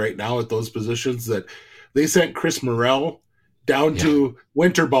is right now at those positions that they sent Chris Morrell down to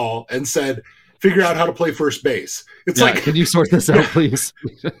winter ball and said, figure out how to play first base. It's like, can you sort this out, please?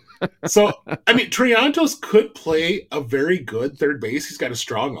 So, I mean, Triantos could play a very good third base. He's got a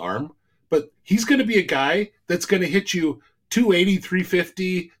strong arm, but he's going to be a guy that's going to hit you 280,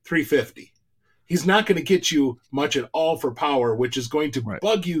 350, 350. He's not going to get you much at all for power, which is going to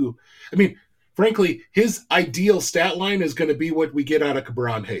bug you. I mean, frankly, his ideal stat line is going to be what we get out of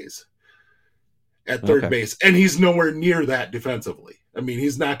Cabron Hayes at third base. And he's nowhere near that defensively. I mean,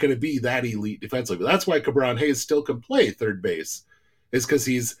 he's not going to be that elite defensively. That's why Cabron Hayes still can play third base, is because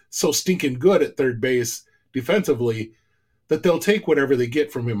he's so stinking good at third base defensively that they'll take whatever they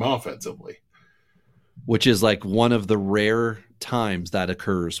get from him offensively. Which is like one of the rare times that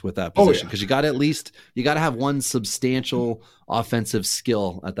occurs with that position, because you got to have one substantial offensive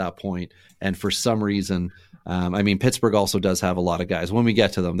skill at that point. And for some reason, I mean, Pittsburgh also does have a lot of guys. When we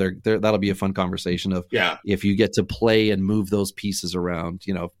get to them, that'll be a fun conversation of if you get to play and move those pieces around,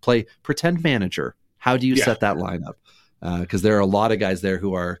 play pretend manager. How do you set that lineup? Because there are a lot of guys there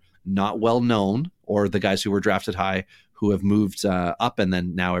who are not well known, or the guys who were drafted high who have moved up, and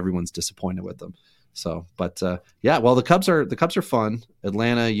then now everyone's disappointed with them. So, but well, the Cubs are fun.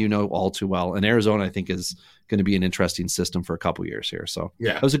 Atlanta, all too well, and Arizona, I think, is going to be an interesting system for a couple years here. So,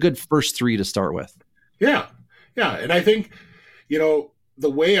 that was a good first three to start with. Yeah, and I think, the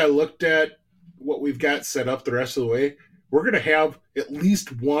way I looked at what we've got set up the rest of the way, we're going to have at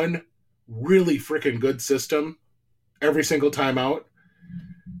least one really freaking good system every single time out.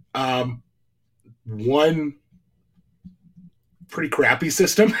 One pretty crappy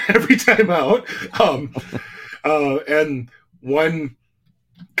system every time out, and one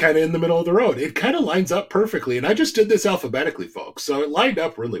kind of in the middle of the road. It kind of lines up perfectly, and I just did this alphabetically, folks, so it lined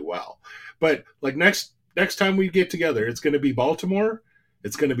up really well. But like next time we get together, it's going to be Baltimore,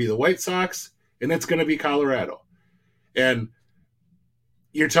 it's going to be the White Sox, and it's going to be Colorado. And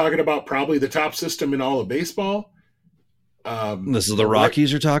you're talking about probably the top system in all of baseball. This is the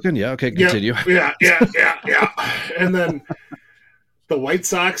Rockies you're talking? Yeah, okay, continue. Yeah. And then the White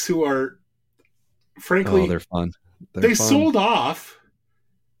Sox, who are, frankly, they're fun. They sold off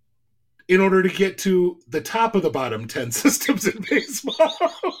in order to get to the top of the bottom 10 systems in baseball.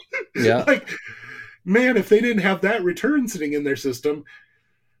 Yeah. Like, man, if they didn't have that return sitting in their system,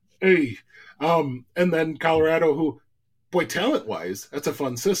 hey. And then Colorado, who, boy, talent-wise, that's a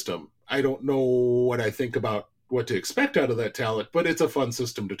fun system. I don't know what I think about what to expect out of that talent, but it's a fun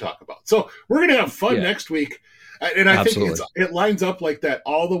system to talk about. So we're going to have fun next week. And I think it lines up like that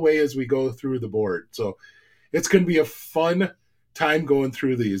all the way as we go through the board. So it's going to be a fun time going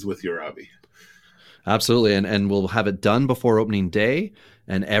through these with you, Robbie. Absolutely. And we'll have it done before opening day,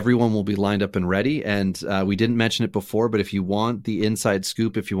 and everyone will be lined up and ready. And we didn't mention it before, but if you want the inside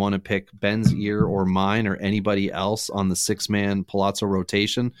scoop, if you want to pick Ben's ear or mine or anybody else on the 6-man Palazzo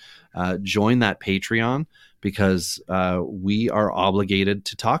rotation, join that Patreon, because we are obligated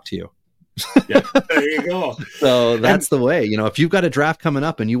to talk to you. There you go. So that's the way. If you've got a draft coming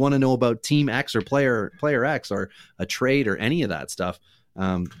up and you want to know about Team X or player X or a trade or any of that stuff,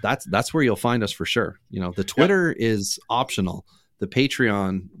 that's where you'll find us for sure. The Twitter is optional. The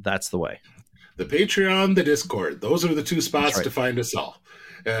Patreon, that's the way. The Patreon, the Discord, those are the two spots to find us all.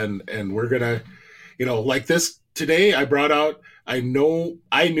 And we're gonna, like this today. I brought out. I knew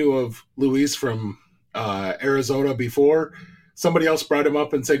of Luis from Arizona before. Somebody else brought him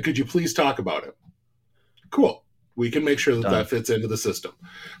up and said, could you please talk about him? Cool. We can make sure that fits into the system.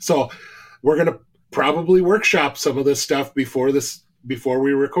 So we're going to probably workshop some of this stuff before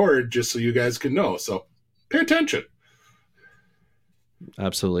we record, just so you guys can know. So pay attention.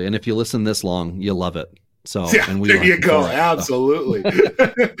 Absolutely. And if you listen this long, you'll love it. So and there you go. Absolutely.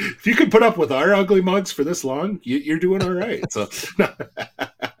 If you can put up with our ugly mugs for this long, you're doing all right.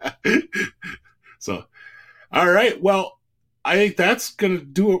 So, all right. Well, I think that's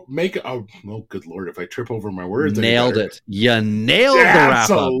going to oh, good Lord, if I trip over my words. Nailed it. You nailed the wrap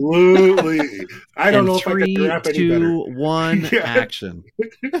up. Absolutely. I don't know if I can wrap any better. 3, 2, 1, action.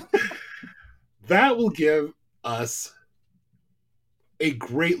 That will give us a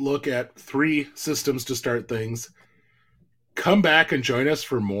great look at 3 systems to start things. Come back and join us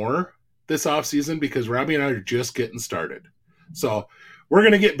for more this offseason, because Robbie and I are just getting started. So we're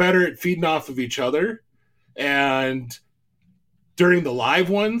going to get better at feeding off of each other. And during the live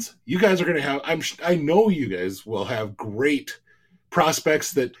ones, you guys are going to have, I know you guys will have great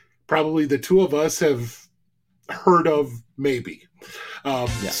prospects that probably the two of us have heard of, maybe.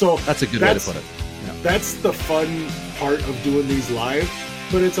 So that's a good way to put it. Yeah. That's the fun part of doing these live,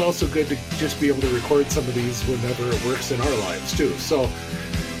 but it's also good to just be able to record some of these whenever it works in our lives too. So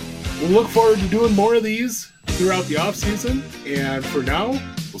we'll look forward to doing more of these throughout the off season. And for now,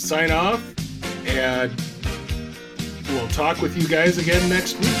 we'll sign off and we'll talk with you guys again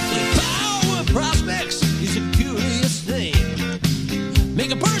next week. The power of prospects is a curious thing.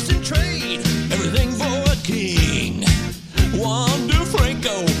 Make a person trade everything for a king. Wander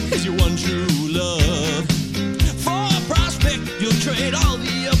Franco is your one true love. For a prospect, you'll trade all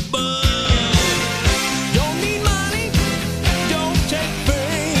the above. Don't need money, don't take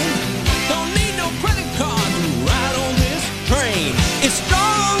fame. Don't need no credit card to ride on this train. It's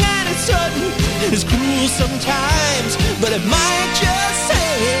strong and it's sudden, it's cruel sometimes, but it might just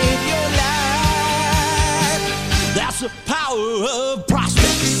save your life. That's the power of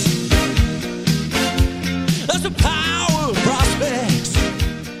prospects. That's the power of prospects.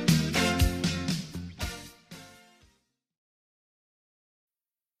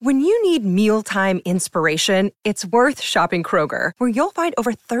 When you need mealtime inspiration, it's worth shopping Kroger, where you'll find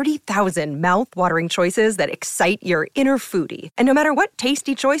over 30,000 mouth-watering choices that excite your inner foodie. And no matter what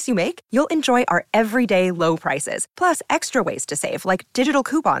tasty choice you make, you'll enjoy our everyday low prices, plus extra ways to save, like digital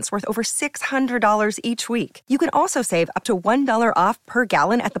coupons worth over $600 each week. You can also save up to $1 off per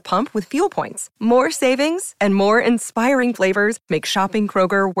gallon at the pump with fuel points. More savings and more inspiring flavors make shopping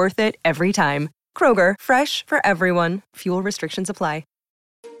Kroger worth it every time. Kroger, fresh for everyone. Fuel restrictions apply.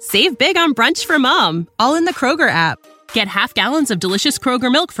 Save big on brunch for mom, all in the Kroger app. Get half gallons of delicious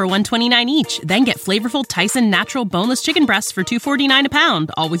Kroger milk for $1.29 each. Then get flavorful Tyson natural boneless chicken breasts for $2.49 a pound,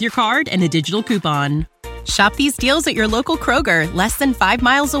 all with your card and a digital coupon. Shop these deals at your local Kroger, less than 5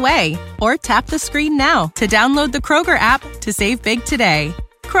 miles away. Or tap the screen now to download the Kroger app to save big today.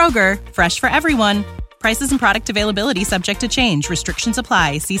 Kroger, fresh for everyone. Prices and product availability subject to change. Restrictions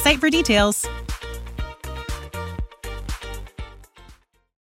apply. See site for details.